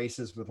these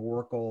races with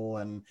Oracle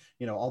and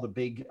all the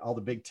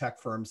big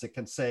tech firms that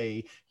can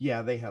say,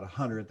 yeah, they had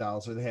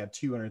 100,000 or they had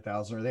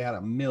 200,000 or they had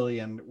 1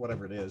 million,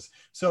 whatever it is.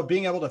 So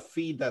being able to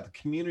feed that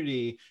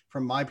community,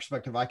 from my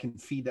perspective, I can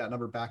feed that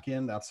number back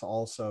in. That's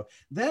also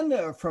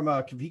then from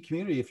a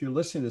community. If you're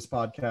listening to this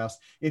podcast,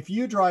 if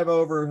you drive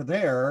over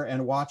there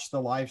and watch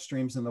the live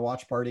streams in the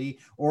watch party,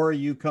 or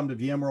you come to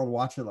VMworld,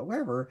 watch it,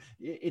 wherever,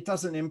 it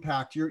doesn't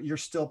impact. You're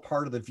still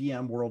part of the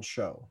VMworld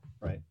show,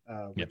 right?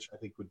 Which I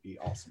think would be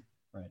awesome.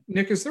 Right.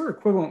 Nick, is there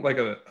equivalent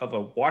of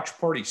a watch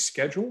party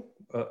schedule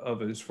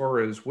of as far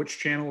as which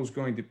channel is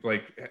going to,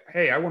 like,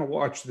 hey, I want to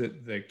watch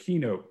the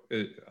keynote.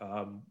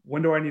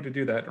 When do I need to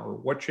do that? Or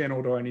what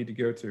channel do I need to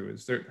go to?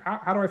 Is there,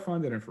 how do I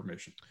find that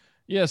information?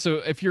 Yeah, so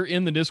if you're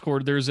in the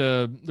Discord, there's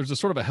a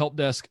sort of a help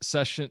desk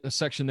section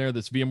there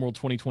that's VMworld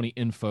 2020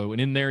 info,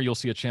 and in there you'll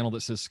see a channel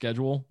that says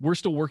schedule. We're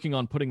still working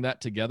on putting that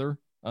together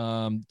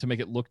to make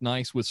it look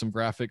nice with some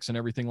graphics and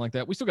everything like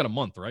that. We still got a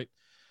month, right?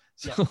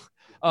 So,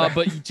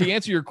 but to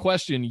answer your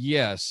question,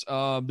 yes,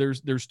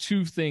 there's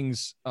two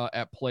things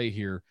at play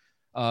here.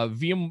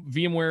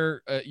 VMware,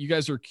 you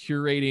guys are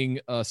curating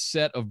a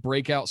set of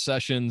breakout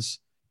sessions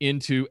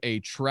into a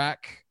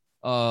track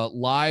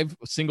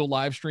single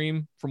live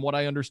stream, from what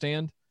I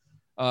understand.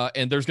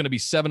 And there's going to be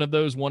 7 of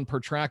those, 1 per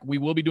track. We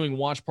will be doing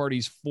watch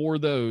parties for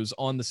those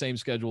on the same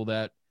schedule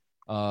that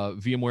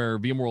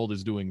VMworld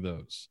is doing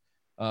those.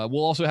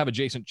 We'll also have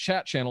adjacent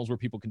chat channels where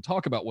people can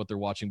talk about what they're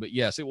watching. But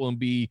yes, it will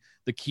be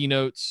the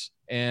keynotes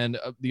and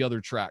the other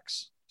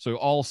tracks. So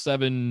all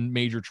 7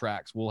 major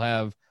tracks will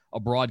have a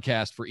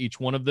broadcast for each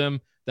one of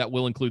them that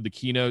will include the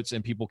keynotes,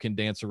 and people can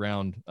dance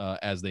around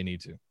as they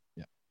need to.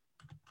 Yeah.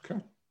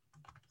 Okay.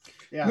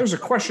 Yeah. There's a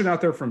question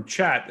out there from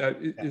chat.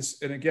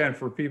 And again,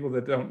 for people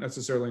that don't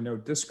necessarily know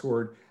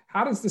Discord,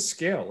 how does this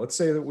scale? Let's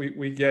say that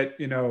we get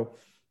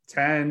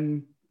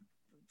 10,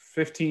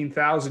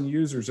 15,000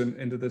 users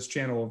into this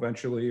channel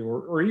eventually,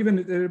 or even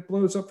it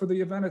blows up for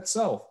the event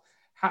itself.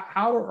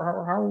 How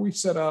are we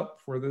set up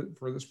for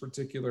this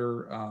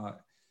particular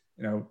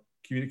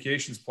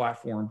communications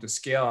platform to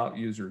scale out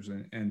users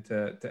and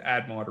to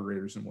add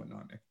moderators and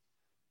whatnot, Nick?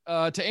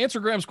 To answer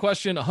Graham's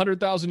question,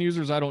 100,000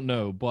 users, I don't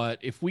know. But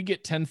if we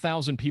get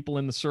 10,000 people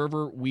in the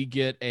server, we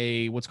get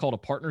what's called a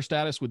partner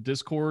status with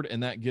Discord,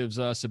 and that gives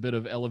us a bit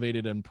of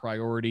elevated and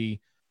priority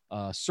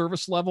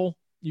service level,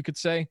 you could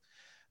say.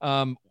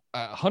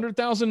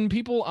 100,000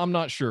 people, I'm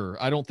not sure.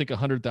 I don't think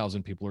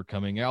 100,000 people are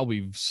coming. I'll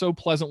be so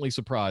pleasantly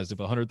surprised if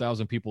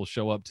 100,000 people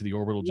show up to the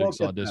Orbital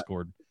Jigsaw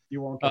Discord.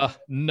 You won't.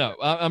 No,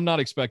 I'm not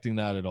expecting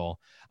that at all.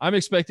 I'm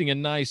expecting a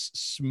nice,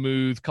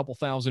 smooth couple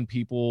thousand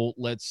people.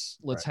 Let's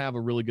have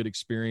a really good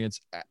experience.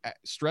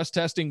 Stress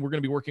testing. We're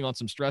going to be working on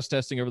some stress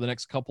testing over the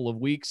next couple of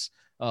weeks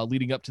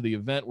leading up to the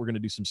event. We're going to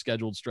do some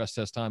scheduled stress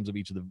test times of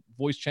each of the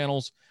voice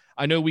channels.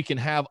 I know we can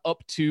have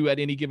up to, at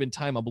any given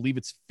time, I believe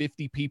it's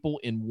 50 people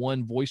in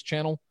one voice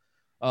channel.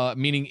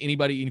 Meaning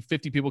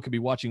 50 people could be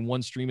watching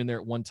one stream in there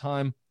at one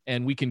time,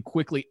 and we can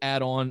quickly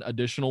add on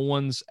additional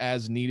ones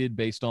as needed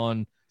based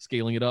on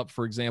scaling it up.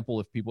 For example,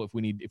 if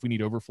we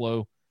need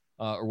overflow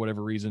or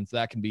whatever reasons,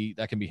 that can be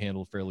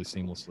handled fairly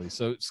seamlessly.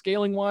 So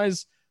scaling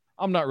wise,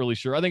 I'm not really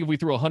sure. I think if we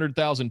threw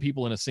 100,000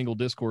 people in a single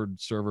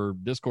Discord server,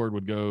 Discord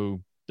would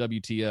go,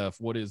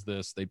 WTF, what is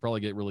this? They'd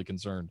probably get really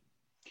concerned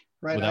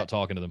without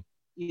talking to them.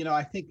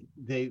 I think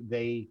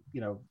they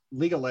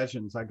League of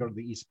Legends, I go to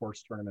the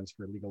esports tournaments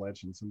for League of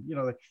Legends,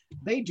 and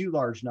they do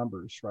large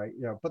numbers, right?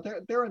 But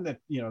they're in the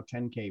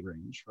 10K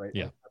range, right?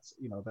 Yeah.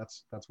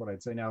 That's what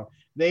I'd say. Now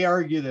they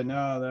argue that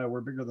no, we're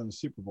bigger than the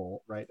Super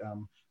Bowl, right?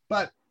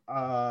 But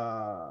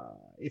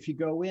if you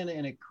go in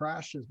and it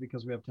crashes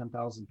because we have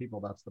 10,000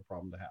 people, that's the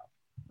problem to have,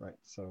 right?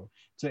 So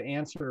to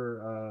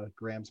answer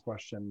Graham's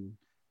question,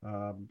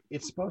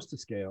 it's supposed to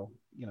scale.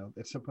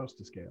 It's supposed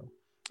to scale.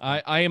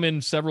 I am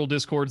in several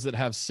Discords that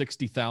have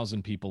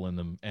 60,000 people in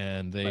them,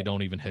 and they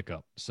don't even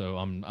hiccup. So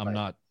I'm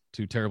not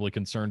too terribly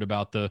concerned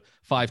about the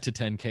 5 to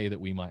 10K that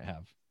we might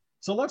have.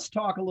 So let's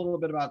talk a little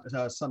bit about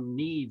some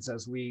needs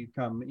as we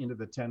come into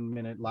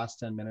the last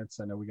 10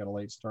 minutes. I know we got a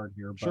late start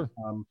here, but sure.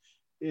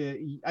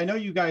 I know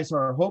you guys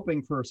are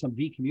hoping for some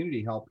V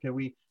community help. Can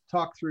we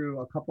talk through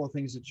a couple of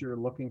things that you're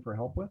looking for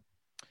help with?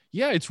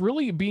 Yeah, it's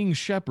really being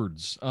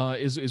shepherds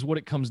is what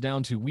it comes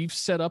down to. We've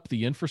set up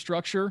the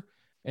infrastructure.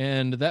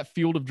 And that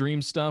field of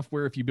dreams stuff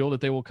where if you build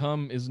it, they will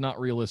come is not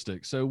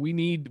realistic. So we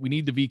need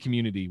the V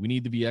community. We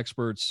need the V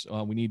experts.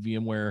 We need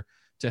VMware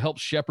to help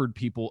shepherd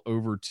people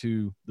over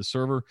to the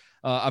server.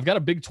 I've got a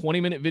big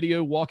 20-minute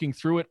video walking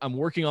through it. I'm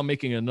working on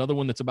making another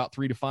one that's about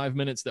 3 to 5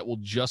 minutes that will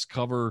just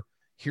cover,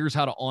 here's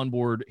how to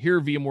onboard,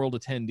 here VMworld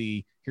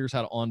attendee, here's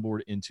how to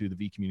onboard into the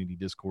V community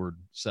Discord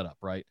setup,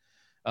 right?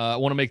 I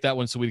want to make that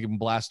one so we can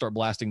start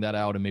blasting that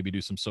out and maybe do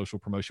some social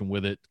promotion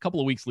with it a couple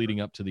of weeks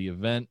leading up to the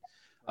event.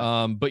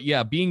 But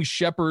yeah, being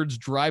shepherds,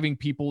 driving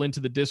people into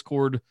the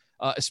Discord,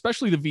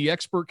 especially the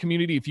V-Expert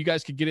community. If you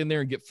guys could get in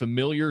there and get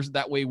familiar,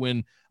 that way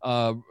when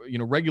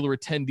regular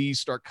attendees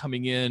start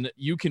coming in,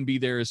 you can be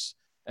there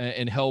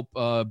and help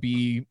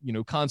be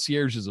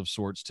concierges of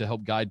sorts to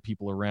help guide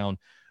people around.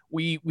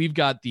 We've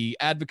got the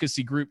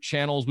advocacy group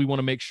channels. We want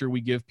to make sure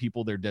we give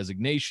people their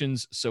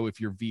designations. So if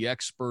you're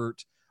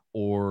vExpert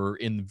or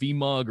in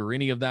vMug or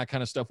any of that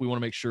kind of stuff, we want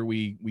to make sure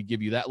we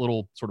give you that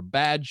little sort of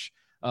badge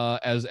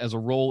as a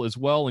role as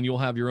well. And you'll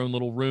have your own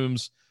little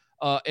rooms.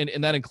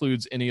 And that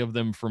includes any of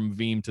them from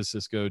Veeam to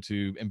Cisco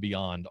to and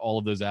beyond, all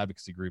of those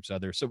advocacy groups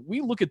out there. So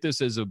we look at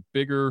this as a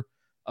bigger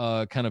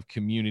kind of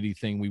community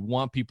thing. We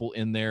want people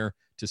in there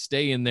to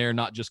stay in there,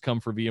 not just come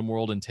for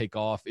VMworld and take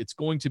off. It's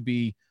going to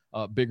be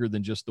bigger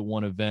than just the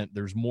one event.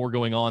 There's more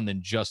going on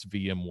than just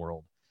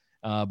VMworld.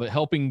 But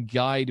helping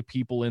guide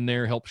people in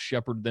there, help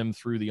shepherd them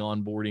through the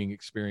onboarding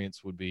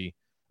experience would be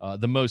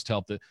the most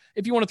help.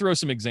 If you want to throw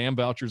some exam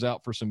vouchers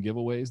out for some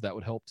giveaways, that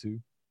would help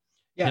too.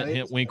 Yeah, hint,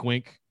 hint, wink,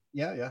 wink.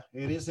 Yeah.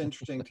 It is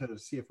interesting to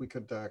see if we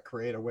could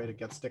create a way to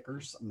get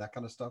stickers and that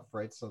kind of stuff,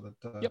 right? So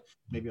that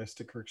maybe a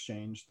sticker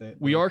exchange.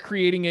 We are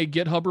creating a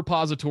GitHub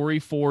repository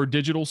for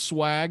digital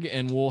swag,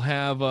 and we'll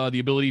have the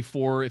ability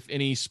for if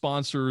any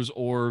sponsors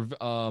or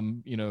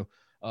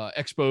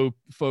Expo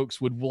folks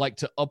would like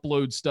to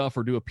upload stuff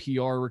or do a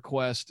PR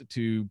request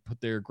to put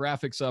their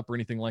graphics up or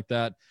anything like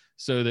that,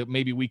 so that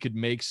maybe we could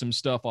make some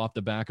stuff off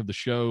the back of the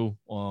show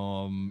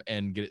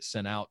and get it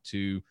sent out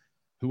to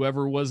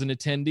whoever was an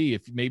attendee.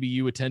 If maybe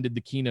you attended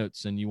the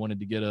keynotes and you wanted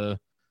to get a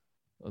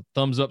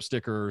thumbs up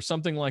sticker or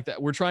something like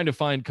that. We're trying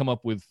to come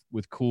up with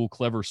cool,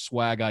 clever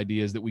swag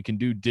ideas that we can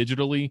do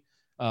digitally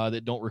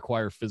that don't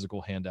require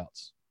physical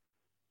handouts.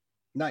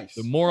 Nice.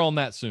 So more on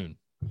that soon.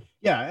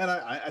 Yeah, and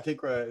I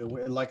think,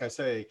 like I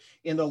say,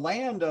 in the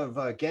land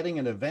of getting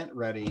an event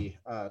ready,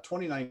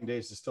 29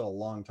 days is still a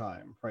long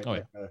time, right?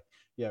 Oh,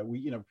 yeah.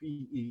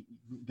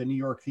 The New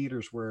York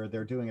theaters where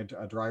they're doing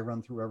a dry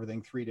run through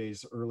everything 3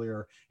 days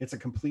earlier, it's a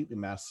completely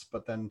mess.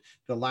 But then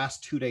the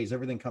last 2 days,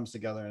 everything comes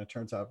together and it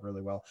turns out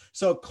really well.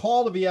 So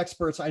call the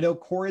vExperts. I know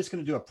Corey's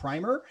going to do a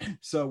primer.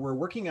 So we're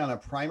working on a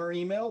primer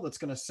email that's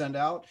going to send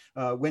out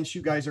once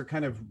you guys are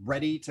kind of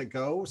ready to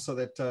go, so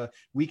that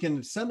we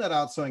can send that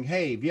out saying,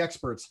 hey,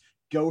 vExperts,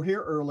 go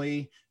here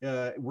early.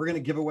 We're going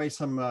to give away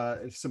some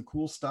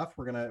cool stuff.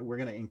 We're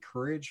going to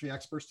encourage the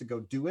experts to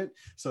go do it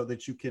so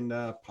that you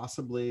can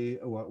possibly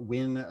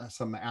win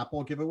some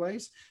Apple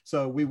giveaways.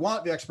 So we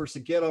want the experts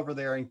to get over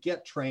there and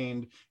get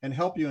trained and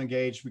help you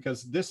engage,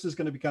 because this is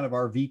going to be kind of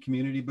our V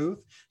community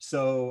booth.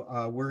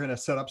 So we're going to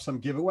set up some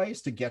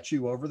giveaways to get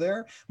you over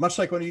there. Much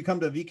like when you come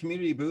to the V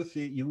community booth,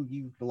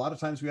 you a lot of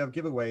times we have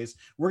giveaways.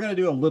 We're going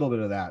to do a little bit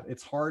of that.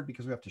 It's hard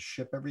because we have to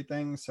ship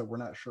everything, so we're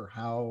not sure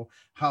how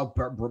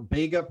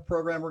big a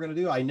program we're going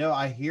to do.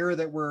 I hear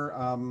that we're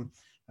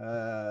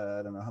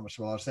I don't know how much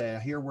I'll say. I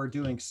hear we're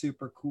doing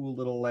super cool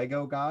little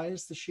Lego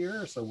guys this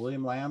year. So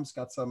William Lamb's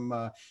got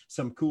some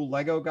cool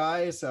Lego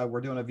guys.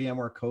 We're doing a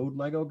VMware Code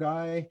Lego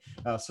guy.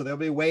 So there'll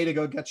be a way to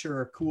go get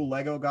your cool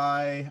Lego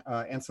guy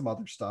and some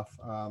other stuff.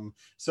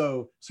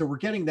 So we're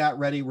getting that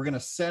ready. We're going to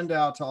send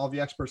out to all the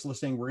experts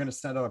listening. We're going to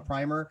send out a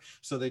primer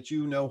so that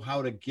you know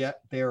how to get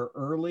there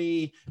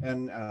early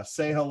and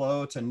say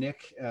hello to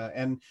Nick.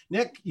 And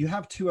Nick, you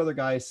have two other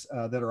guys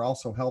that are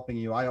also helping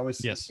you. I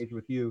always engage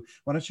with you.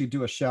 Why don't you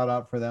do a shout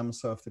out for them,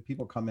 so if the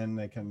people come in,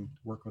 they can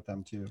work with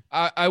them too.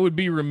 I would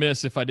be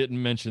remiss if I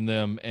didn't mention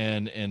them,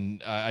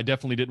 and I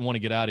definitely didn't want to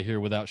get out of here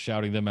without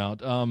shouting them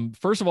out.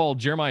 First of all,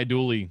 Jeremiah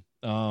Dooley,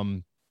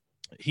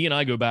 he and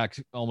I go back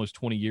almost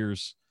 20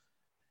 years,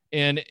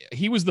 and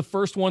he was the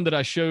first one that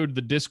I showed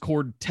the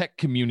Discord tech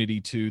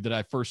community to, that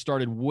I first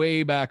started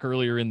way back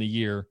earlier in the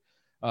year.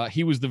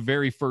 He was the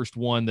very first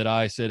one that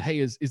I said, hey,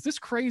 is this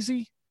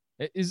crazy?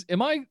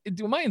 Am I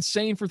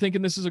insane for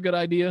thinking this is a good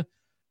idea?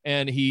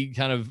 And he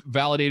kind of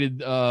validated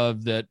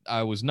that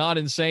I was not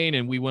insane,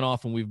 and we went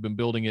off and we've been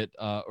building it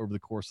over the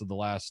course of the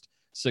last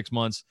 6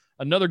 months.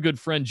 Another good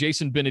friend,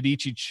 Jason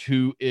Benedicic,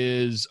 who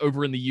is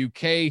over in the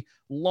UK,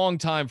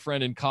 longtime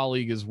friend and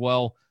colleague as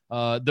well.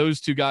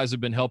 Those two guys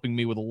have been helping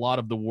me with a lot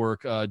of the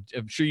work.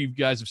 I'm sure you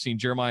guys have seen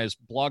Jeremiah's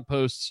blog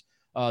posts,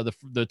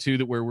 the two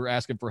that where we're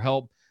asking for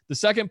help. The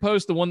second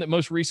post, the one that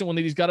most recent one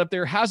that he's got up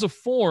there, has a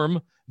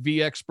form,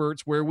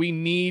 vExperts, where we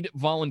need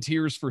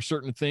volunteers for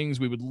certain things.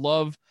 We would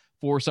love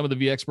for some of the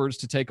vExperts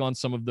to take on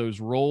some of those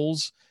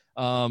roles,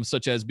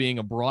 such as being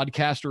a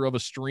broadcaster of a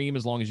stream,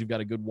 as long as you've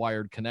got a good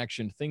wired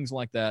connection, things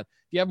like that.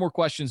 If you have more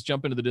questions,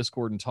 jump into the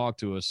Discord and talk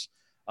to us.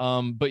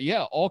 But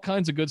yeah, all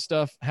kinds of good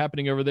stuff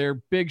happening over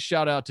there. Big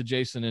shout out to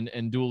Jason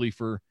and Dooley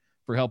for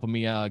helping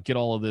me get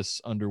all of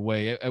this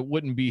underway. I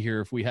wouldn't be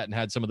here if we hadn't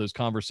had some of those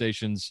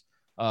conversations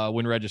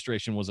when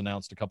registration was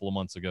announced a couple of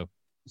months ago.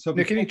 So,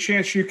 Nick, any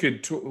chance you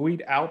could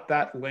tweet out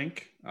that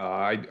link?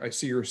 I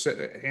see your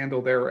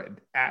handle there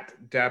at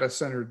Data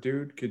Center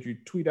Dude. Could you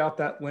tweet out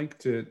that link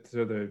to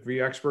the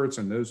vExperts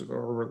and those of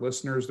our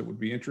listeners that would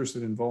be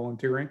interested in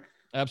volunteering?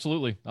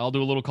 Absolutely. I'll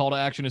do a little call to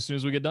action as soon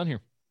as we get done here.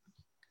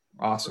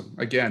 Awesome.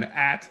 Again,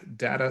 at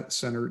Data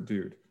Center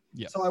Dude.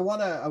 Yeah. So I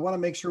want to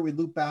make sure we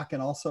loop back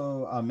and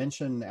also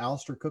mention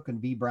Alistair Cook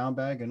and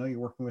vBrownbag. I know you're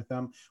working with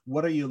them.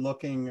 What are you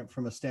looking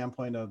from a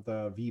standpoint of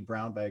the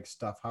vBrownbag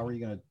stuff? How are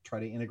you going to try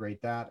to integrate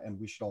that? And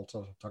we should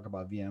also talk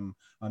about VM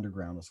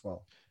Underground as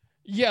well.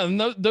 Yeah, and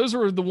those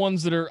are the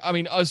ones that are, I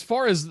mean, as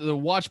far as the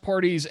watch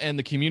parties and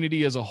the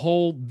community as a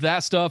whole, that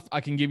stuff,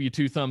 I can give you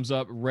 2 thumbs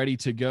up, ready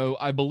to go.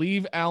 I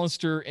believe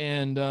Alistair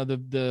and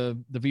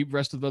the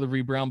rest of the other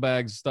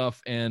vBrownbag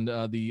stuff and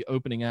the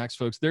opening acts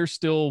folks, they're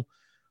still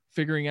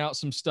figuring out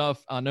some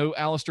stuff. I know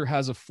Alistair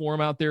has a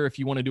forum out there if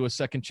you want to do a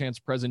second chance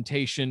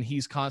presentation.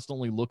 He's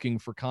constantly looking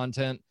for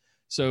content.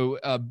 So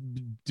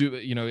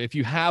if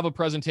you have a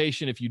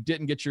presentation, if you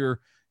didn't get your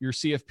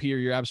CFP or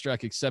your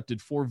abstract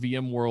accepted for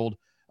VMworld,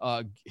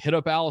 hit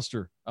up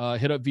Alistair,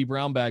 hit up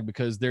vBrownbag,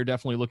 because they're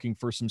definitely looking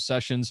for some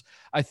sessions.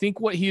 I think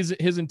what his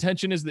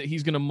intention is that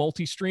he's going to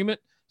multi-stream it.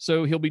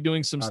 So he'll be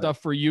doing some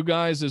stuff for you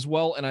guys as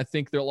well. And I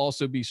think they'll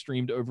also be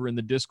streamed over in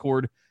the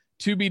Discord,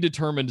 to be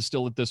determined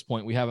still at this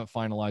point. We haven't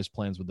finalized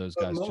plans with those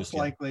guys. Most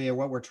likely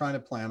what we're trying to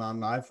plan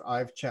on,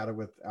 I've chatted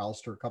with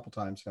Alistair a couple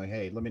times going,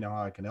 hey, let me know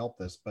how I can help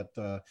this. But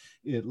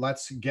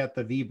let's get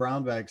the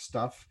vBrownbag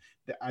stuff.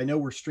 I know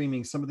we're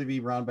streaming some of the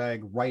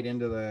vBrownbag right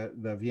into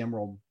the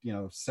VMworld,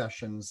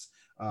 sessions,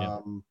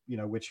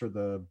 which are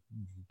the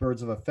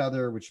birds of a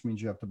feather, which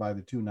means you have to buy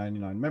the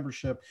 $2.99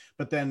 membership.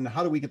 But then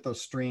how do we get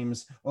those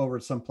streams over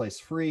someplace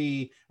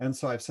free? And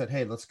so I've said,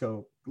 hey, let's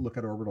go look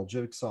at Orbital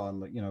Jigsaw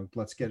and,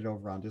 let's get it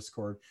over on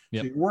Discord.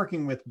 Yep. So you're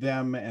working with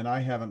them, and I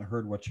haven't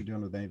heard what you're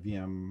doing with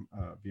VM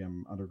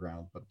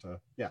Underground, but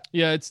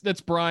yeah,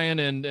 that's Brian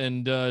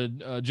and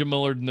Jim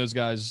Millard and those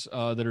guys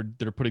that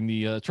are putting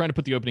trying to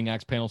put the opening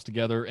acts panels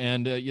together.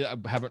 And I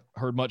haven't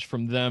heard much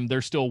from them.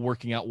 They're still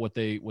working out what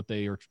they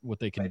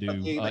can do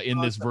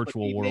in this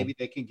virtual world. Maybe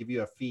they can give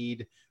you a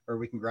feed, or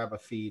we can grab a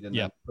feed and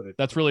then put it.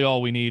 That's really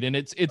all we need. And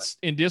it's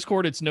in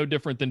Discord. It's no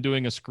different than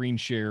doing a screen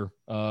share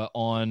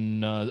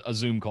on a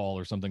Zoom call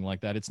or something like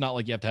that. It's not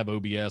like you have to have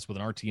OBS with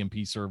an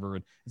RTMP server.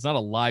 It's not a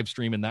live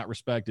stream in that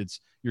respect.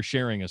 You're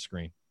sharing a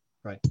screen.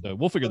 Right. So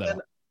we'll figure that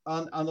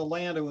out. On the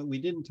land, we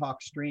didn't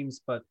talk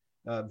streams, but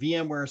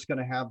VMware is going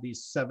to have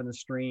these 7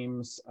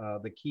 streams.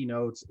 The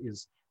keynotes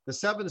is the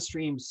 7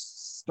 streams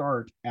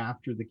start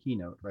after the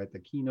keynote, right? The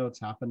keynotes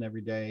happen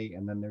every day,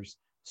 and then there's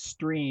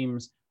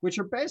streams, which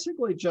are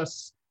basically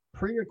just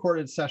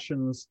pre-recorded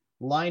sessions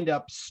lined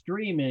up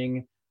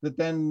streaming that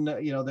then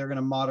they're going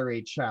to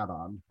moderate chat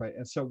on, right?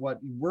 And so what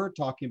we're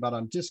talking about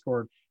on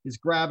Discord is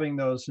grabbing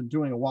those and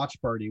doing a watch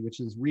party, which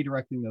is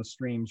redirecting those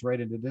streams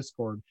right into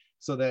Discord,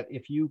 so that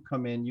if you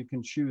come in, you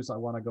can choose, I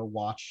want to go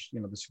watch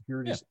the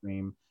security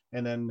stream,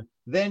 and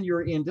then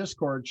you're in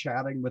Discord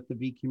chatting with the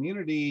V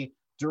community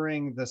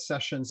during the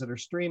sessions that are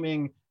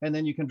streaming, and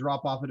then you can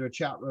drop off into a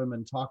chat room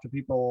and talk to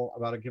people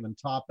about a given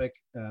topic,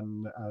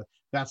 and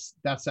that's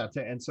that.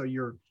 And so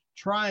you're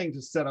trying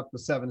to set up the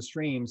 7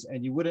 streams,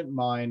 and you wouldn't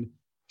mind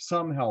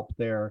some help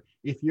there.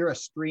 If you're a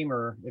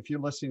streamer, if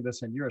you're listening to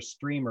this and you're a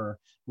streamer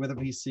with a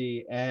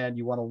PC and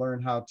you want to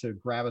learn how to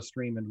grab a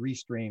stream and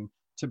restream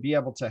to be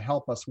able to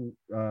help us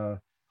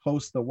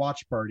host the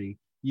watch party,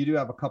 you do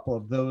have a couple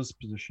of those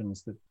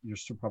positions that you're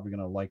still probably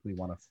going to likely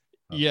want to.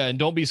 Yeah, and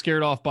don't be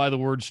scared off by the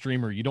word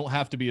streamer. You don't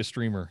have to be a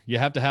streamer. You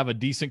have to have a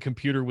decent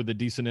computer with a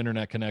decent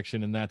internet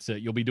connection, and that's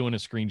it. You'll be doing a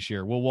screen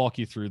share. We'll walk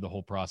you through the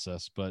whole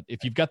process. But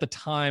if you've got the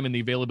time and the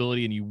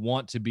availability and you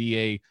want to be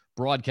a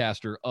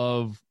broadcaster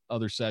of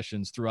other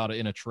sessions throughout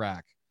in a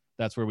track,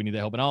 that's where we need the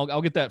help. And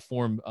I'll get that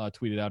form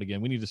tweeted out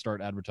again. We need to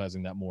start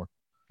advertising that more.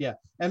 Yeah,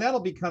 and that'll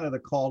be kind of the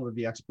call to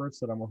the experts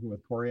that I'm working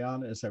with Corey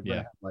on, is that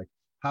like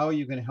how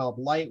you can help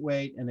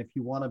lightweight, and if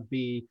you want to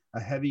be a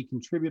heavy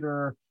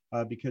contributor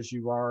because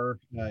you are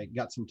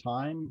got some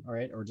time, all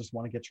right, or just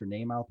want to get your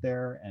name out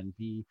there and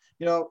be,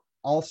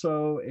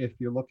 also if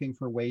you're looking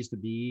for ways to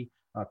be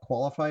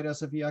qualified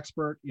as a V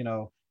expert,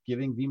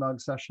 giving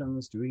VMUG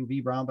sessions, doing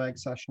vBrownbag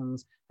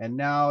sessions, and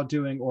now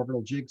doing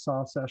Orbital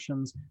Jigsaw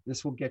sessions.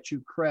 This will get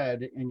you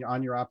cred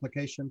on your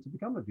application to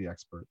become a V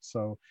expert.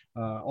 So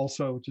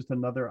also just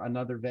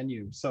another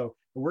venue. So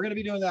we're going to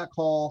be doing that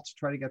call to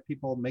try to get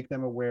people, make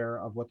them aware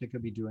of what they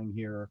could be doing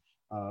here,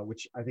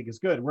 which I think is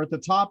good. We're at the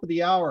top of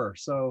the hour.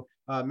 So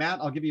Matt,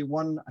 I'll give you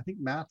one. I think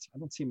Matt, I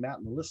don't see Matt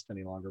in the list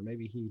any longer.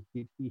 Maybe he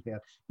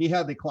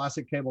had the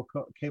classic cable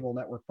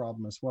network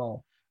problem as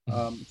well.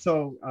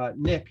 So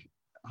Nick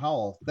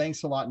Howell,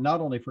 thanks a lot, not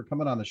only for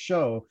coming on the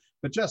show,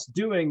 but just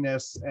doing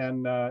this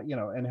and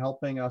and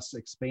helping us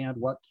expand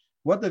what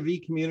the V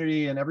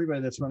community and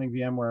everybody that's running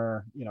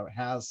VMware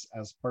has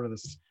as part of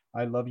this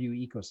I Love You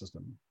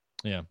ecosystem.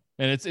 Yeah,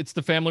 and it's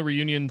the family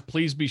reunion.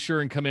 Please be sure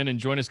and come in and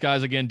join us,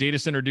 guys. Again,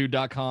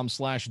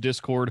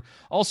 datacenterdude.com/Discord.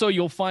 Also,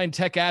 you'll find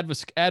tech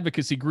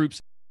advocacy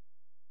groups.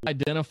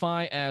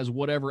 Identify as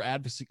whatever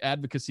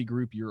advocacy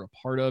group you're a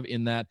part of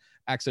in that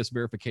access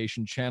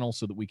verification channel,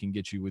 so that we can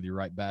get you with your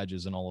right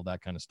badges and all of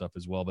that kind of stuff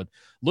as well. But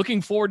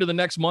looking forward to the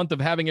next month of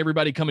having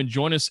everybody come and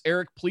join us.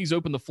 Eric, please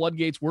open the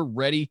floodgates. We're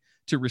ready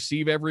to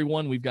receive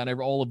everyone. We've got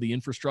all of the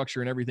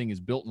infrastructure and everything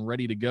is built and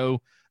ready to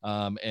go.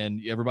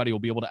 And everybody will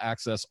be able to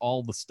access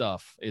all the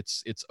stuff.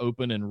 It's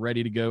open and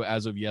ready to go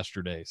as of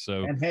yesterday.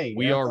 So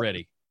we are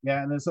ready.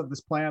 Yeah, and this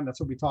plan, that's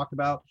what we talked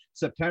about.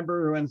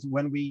 September,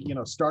 when we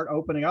start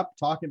opening up,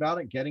 talking about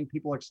it, getting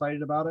people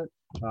excited about it.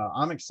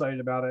 I'm excited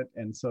about it,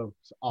 and so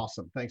it's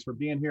awesome. Thanks for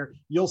being here.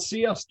 You'll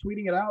see us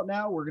tweeting it out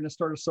now. We're going to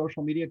start a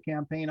social media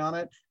campaign on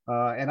it,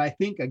 and I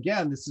think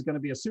again this is going to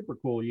be a super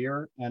cool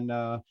year. And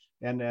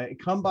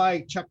come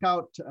by, check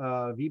out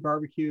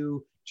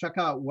vBarbecue. Check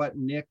out what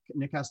Nick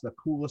has the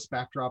coolest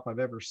backdrop I've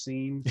ever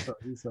seen.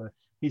 So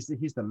he's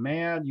the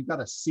man. You got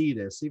to see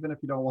this, even if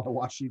you don't want to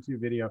watch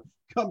YouTube video.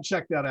 Come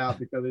check that out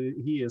because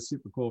he is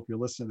super cool. If you're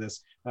listening to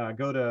this,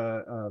 go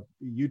to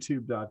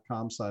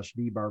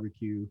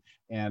youtube.com/vbarbecue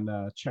and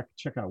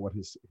check out what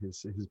his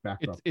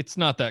backdrop. It's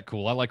not that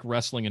cool. I like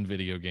wrestling and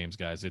video games,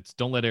 guys.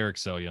 Don't let Eric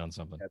sell you on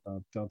something. Yeah,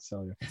 don't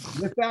sell you.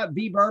 With that,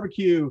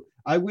 vBarbecue,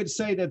 I would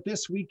say that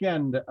this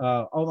weekend,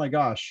 oh my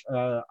gosh,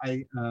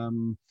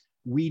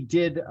 we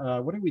did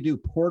what did we do?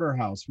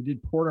 Porterhouse. We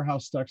did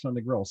porterhouse steaks on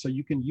the grill. So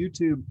you can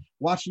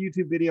watch a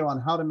YouTube video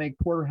on how to make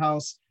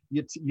porterhouse.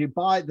 You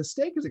buy the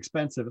steak is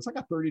expensive. It's like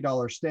a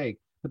 $30 steak.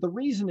 But the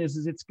reason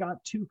is it's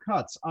got two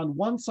cuts. On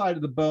one side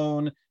of the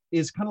bone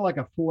is kind of like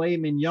a filet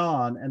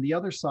mignon, and the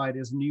other side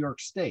is New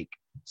York steak.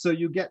 So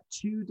you get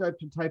two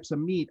types of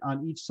meat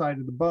on each side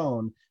of the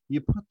bone.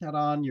 You put that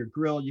on your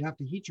grill. You have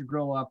to heat your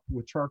grill up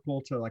with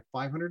charcoal to like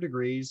 500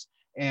 degrees,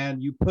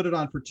 and you put it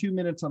on for 2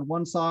 minutes on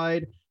one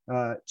side,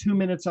 2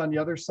 minutes on the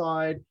other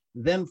side,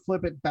 then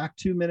flip it back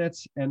 2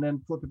 minutes, and then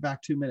flip it back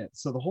 2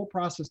 minutes. So the whole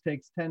process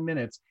takes 10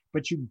 minutes,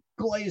 but you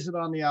glaze it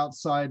on the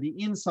outside. The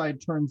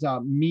inside turns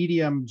out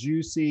medium,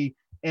 juicy,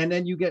 and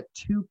then you get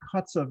two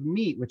cuts of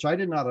meat, which I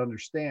did not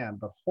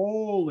understand, but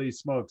holy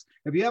smokes.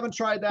 If you haven't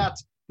tried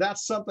that,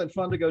 that's something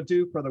fun to go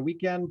do for the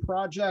weekend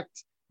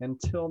project.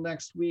 Until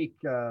next week,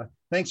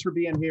 thanks for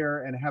being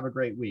here and have a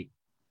great week.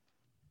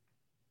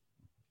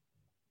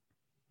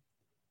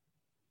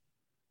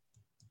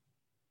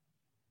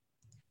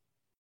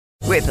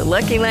 With the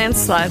Lucky Land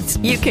Slots,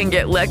 you can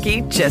get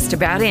lucky just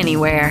about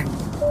anywhere.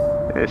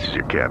 This is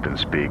your captain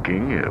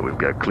speaking. We've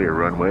got clear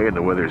runway and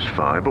the weather's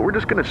fine, but we're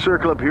just going to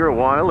circle up here a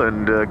while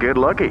and get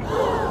lucky.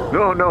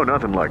 No,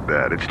 nothing like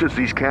that. It's just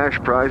these cash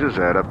prizes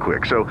add up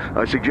quick. So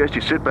I suggest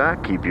you sit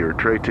back, keep your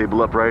tray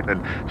table upright,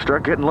 and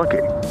start getting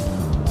lucky.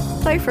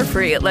 Play for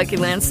free at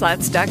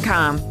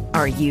LuckyLandSlots.com.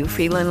 Are you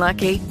feeling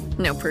lucky?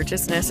 No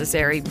purchase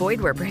necessary.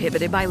 Void where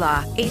prohibited by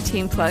law.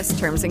 18+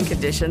 terms and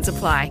conditions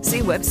apply. See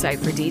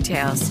website for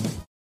details.